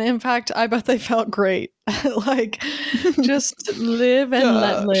okay. And in fact, I bet they felt great. Like, just live and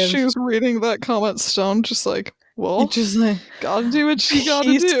let yeah, live. she was reading that comment stone, just like, It well, just like, gotta do what she gotta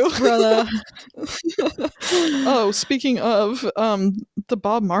peace, do. brother. Oh, speaking of, the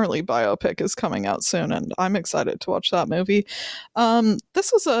Bob Marley biopic is coming out soon, and I'm excited to watch that movie.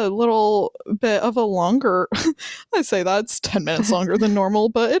 This is a little bit of a longer, I say that it's 10 minutes longer than normal,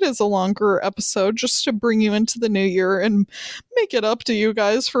 but it is a longer episode just to bring you into the new year and make it up to you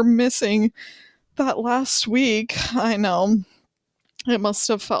guys for missing that last week. I know. It must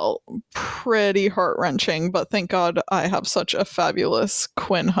have felt pretty heart wrenching, but thank God I have such a fabulous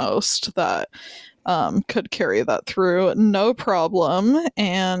Quinn host that could carry that through no problem.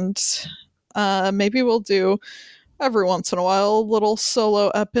 And maybe we'll do every once in a while a little solo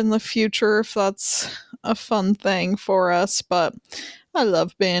ep in the future if that's a fun thing for us. But I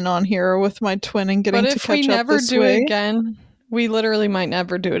love being on here with my twin and getting But to if we catch up never this do it way. again, we literally might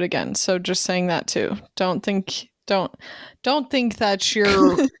never do it again. So just saying that too. Don't think that you're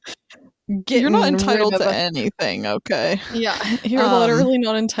You're not getting rid entitled of to us. anything, okay? Yeah, you're literally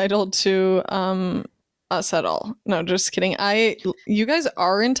not entitled to us at all. No, just kidding. You guys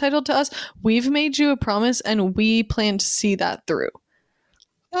are entitled to us. We've made you a promise and we plan to see that through.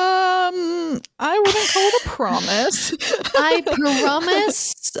 I wouldn't call it a promise. I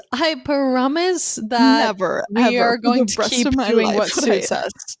promise that Never, we ever, are for going the to rest keep of my doing life. what suits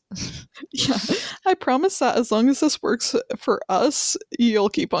us. Yeah, I promise that as long as this works for us, you'll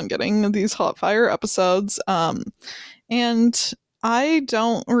keep on getting these hot fire episodes. And I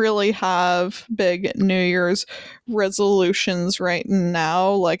don't really have big New Year's resolutions right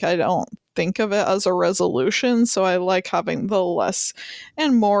now. Like, I don't think of it as a resolution, so I like having the less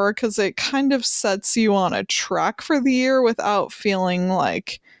and more because it kind of sets you on a track for the year without feeling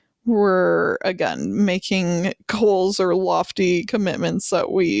like we're again making goals or lofty commitments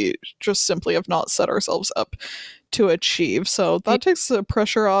that we just simply have not set ourselves up to achieve. So that takes the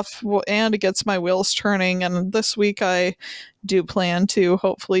pressure off and it gets my wheels turning. And this week I do plan to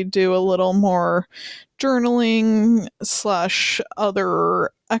hopefully do a little more journaling slash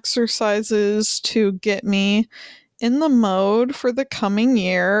other exercises to get me in the mode for the coming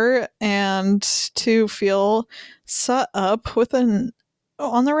year and to feel set up with an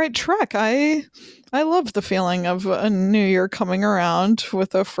on the right track. I love the feeling of a new year coming around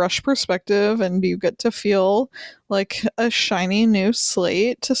with a fresh perspective and you get to feel like a shiny new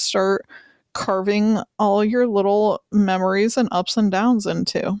slate to start carving all your little memories and ups and downs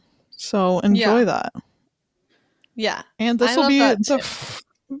into. So enjoy Yeah. that. Yeah. And this I will love be that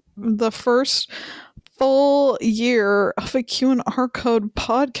too. the first full year of a Q&R code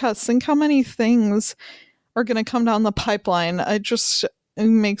podcast. Think how many things are going to come down the pipeline. It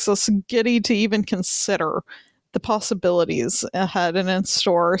makes us giddy to even consider the possibilities ahead and in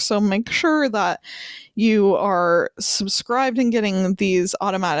store. So make sure that you are subscribed and getting these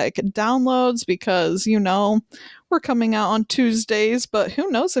automatic downloads because we're coming out on Tuesdays, but who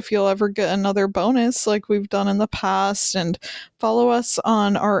knows if you'll ever get another bonus like we've done in the past. And follow us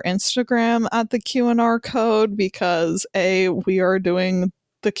on our Instagram at the Q&R code because we are doing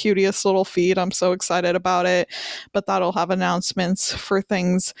the cutest little feed. I'm so excited about it, but that'll have announcements for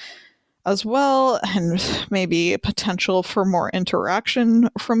things as well and maybe potential for more interaction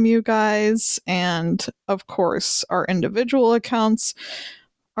from you guys. And of course, our individual accounts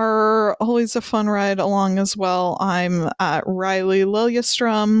are always a fun ride along as well. I'm at Riley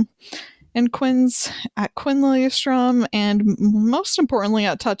Liliestrom and Quinn's at Quinn Liliestrom, and most importantly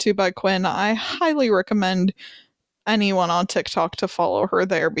at Tattoo by Quinn. I highly recommend anyone on TikTok to follow her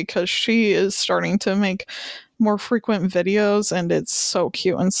there because she is starting to make more frequent videos and it's so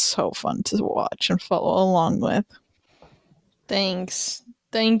cute and so fun to watch and follow along with. Thanks.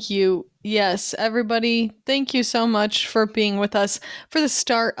 Thank you. Yes, everybody, thank you so much for being with us for the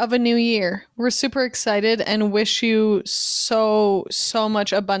start of a new year. We're super excited and wish you so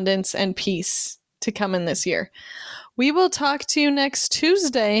much abundance and peace to come in this year. We will talk to you next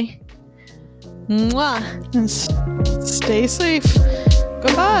Tuesday. Mwah. And stay safe.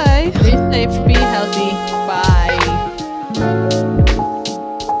 Goodbye. Stay safe, be healthy. Bye.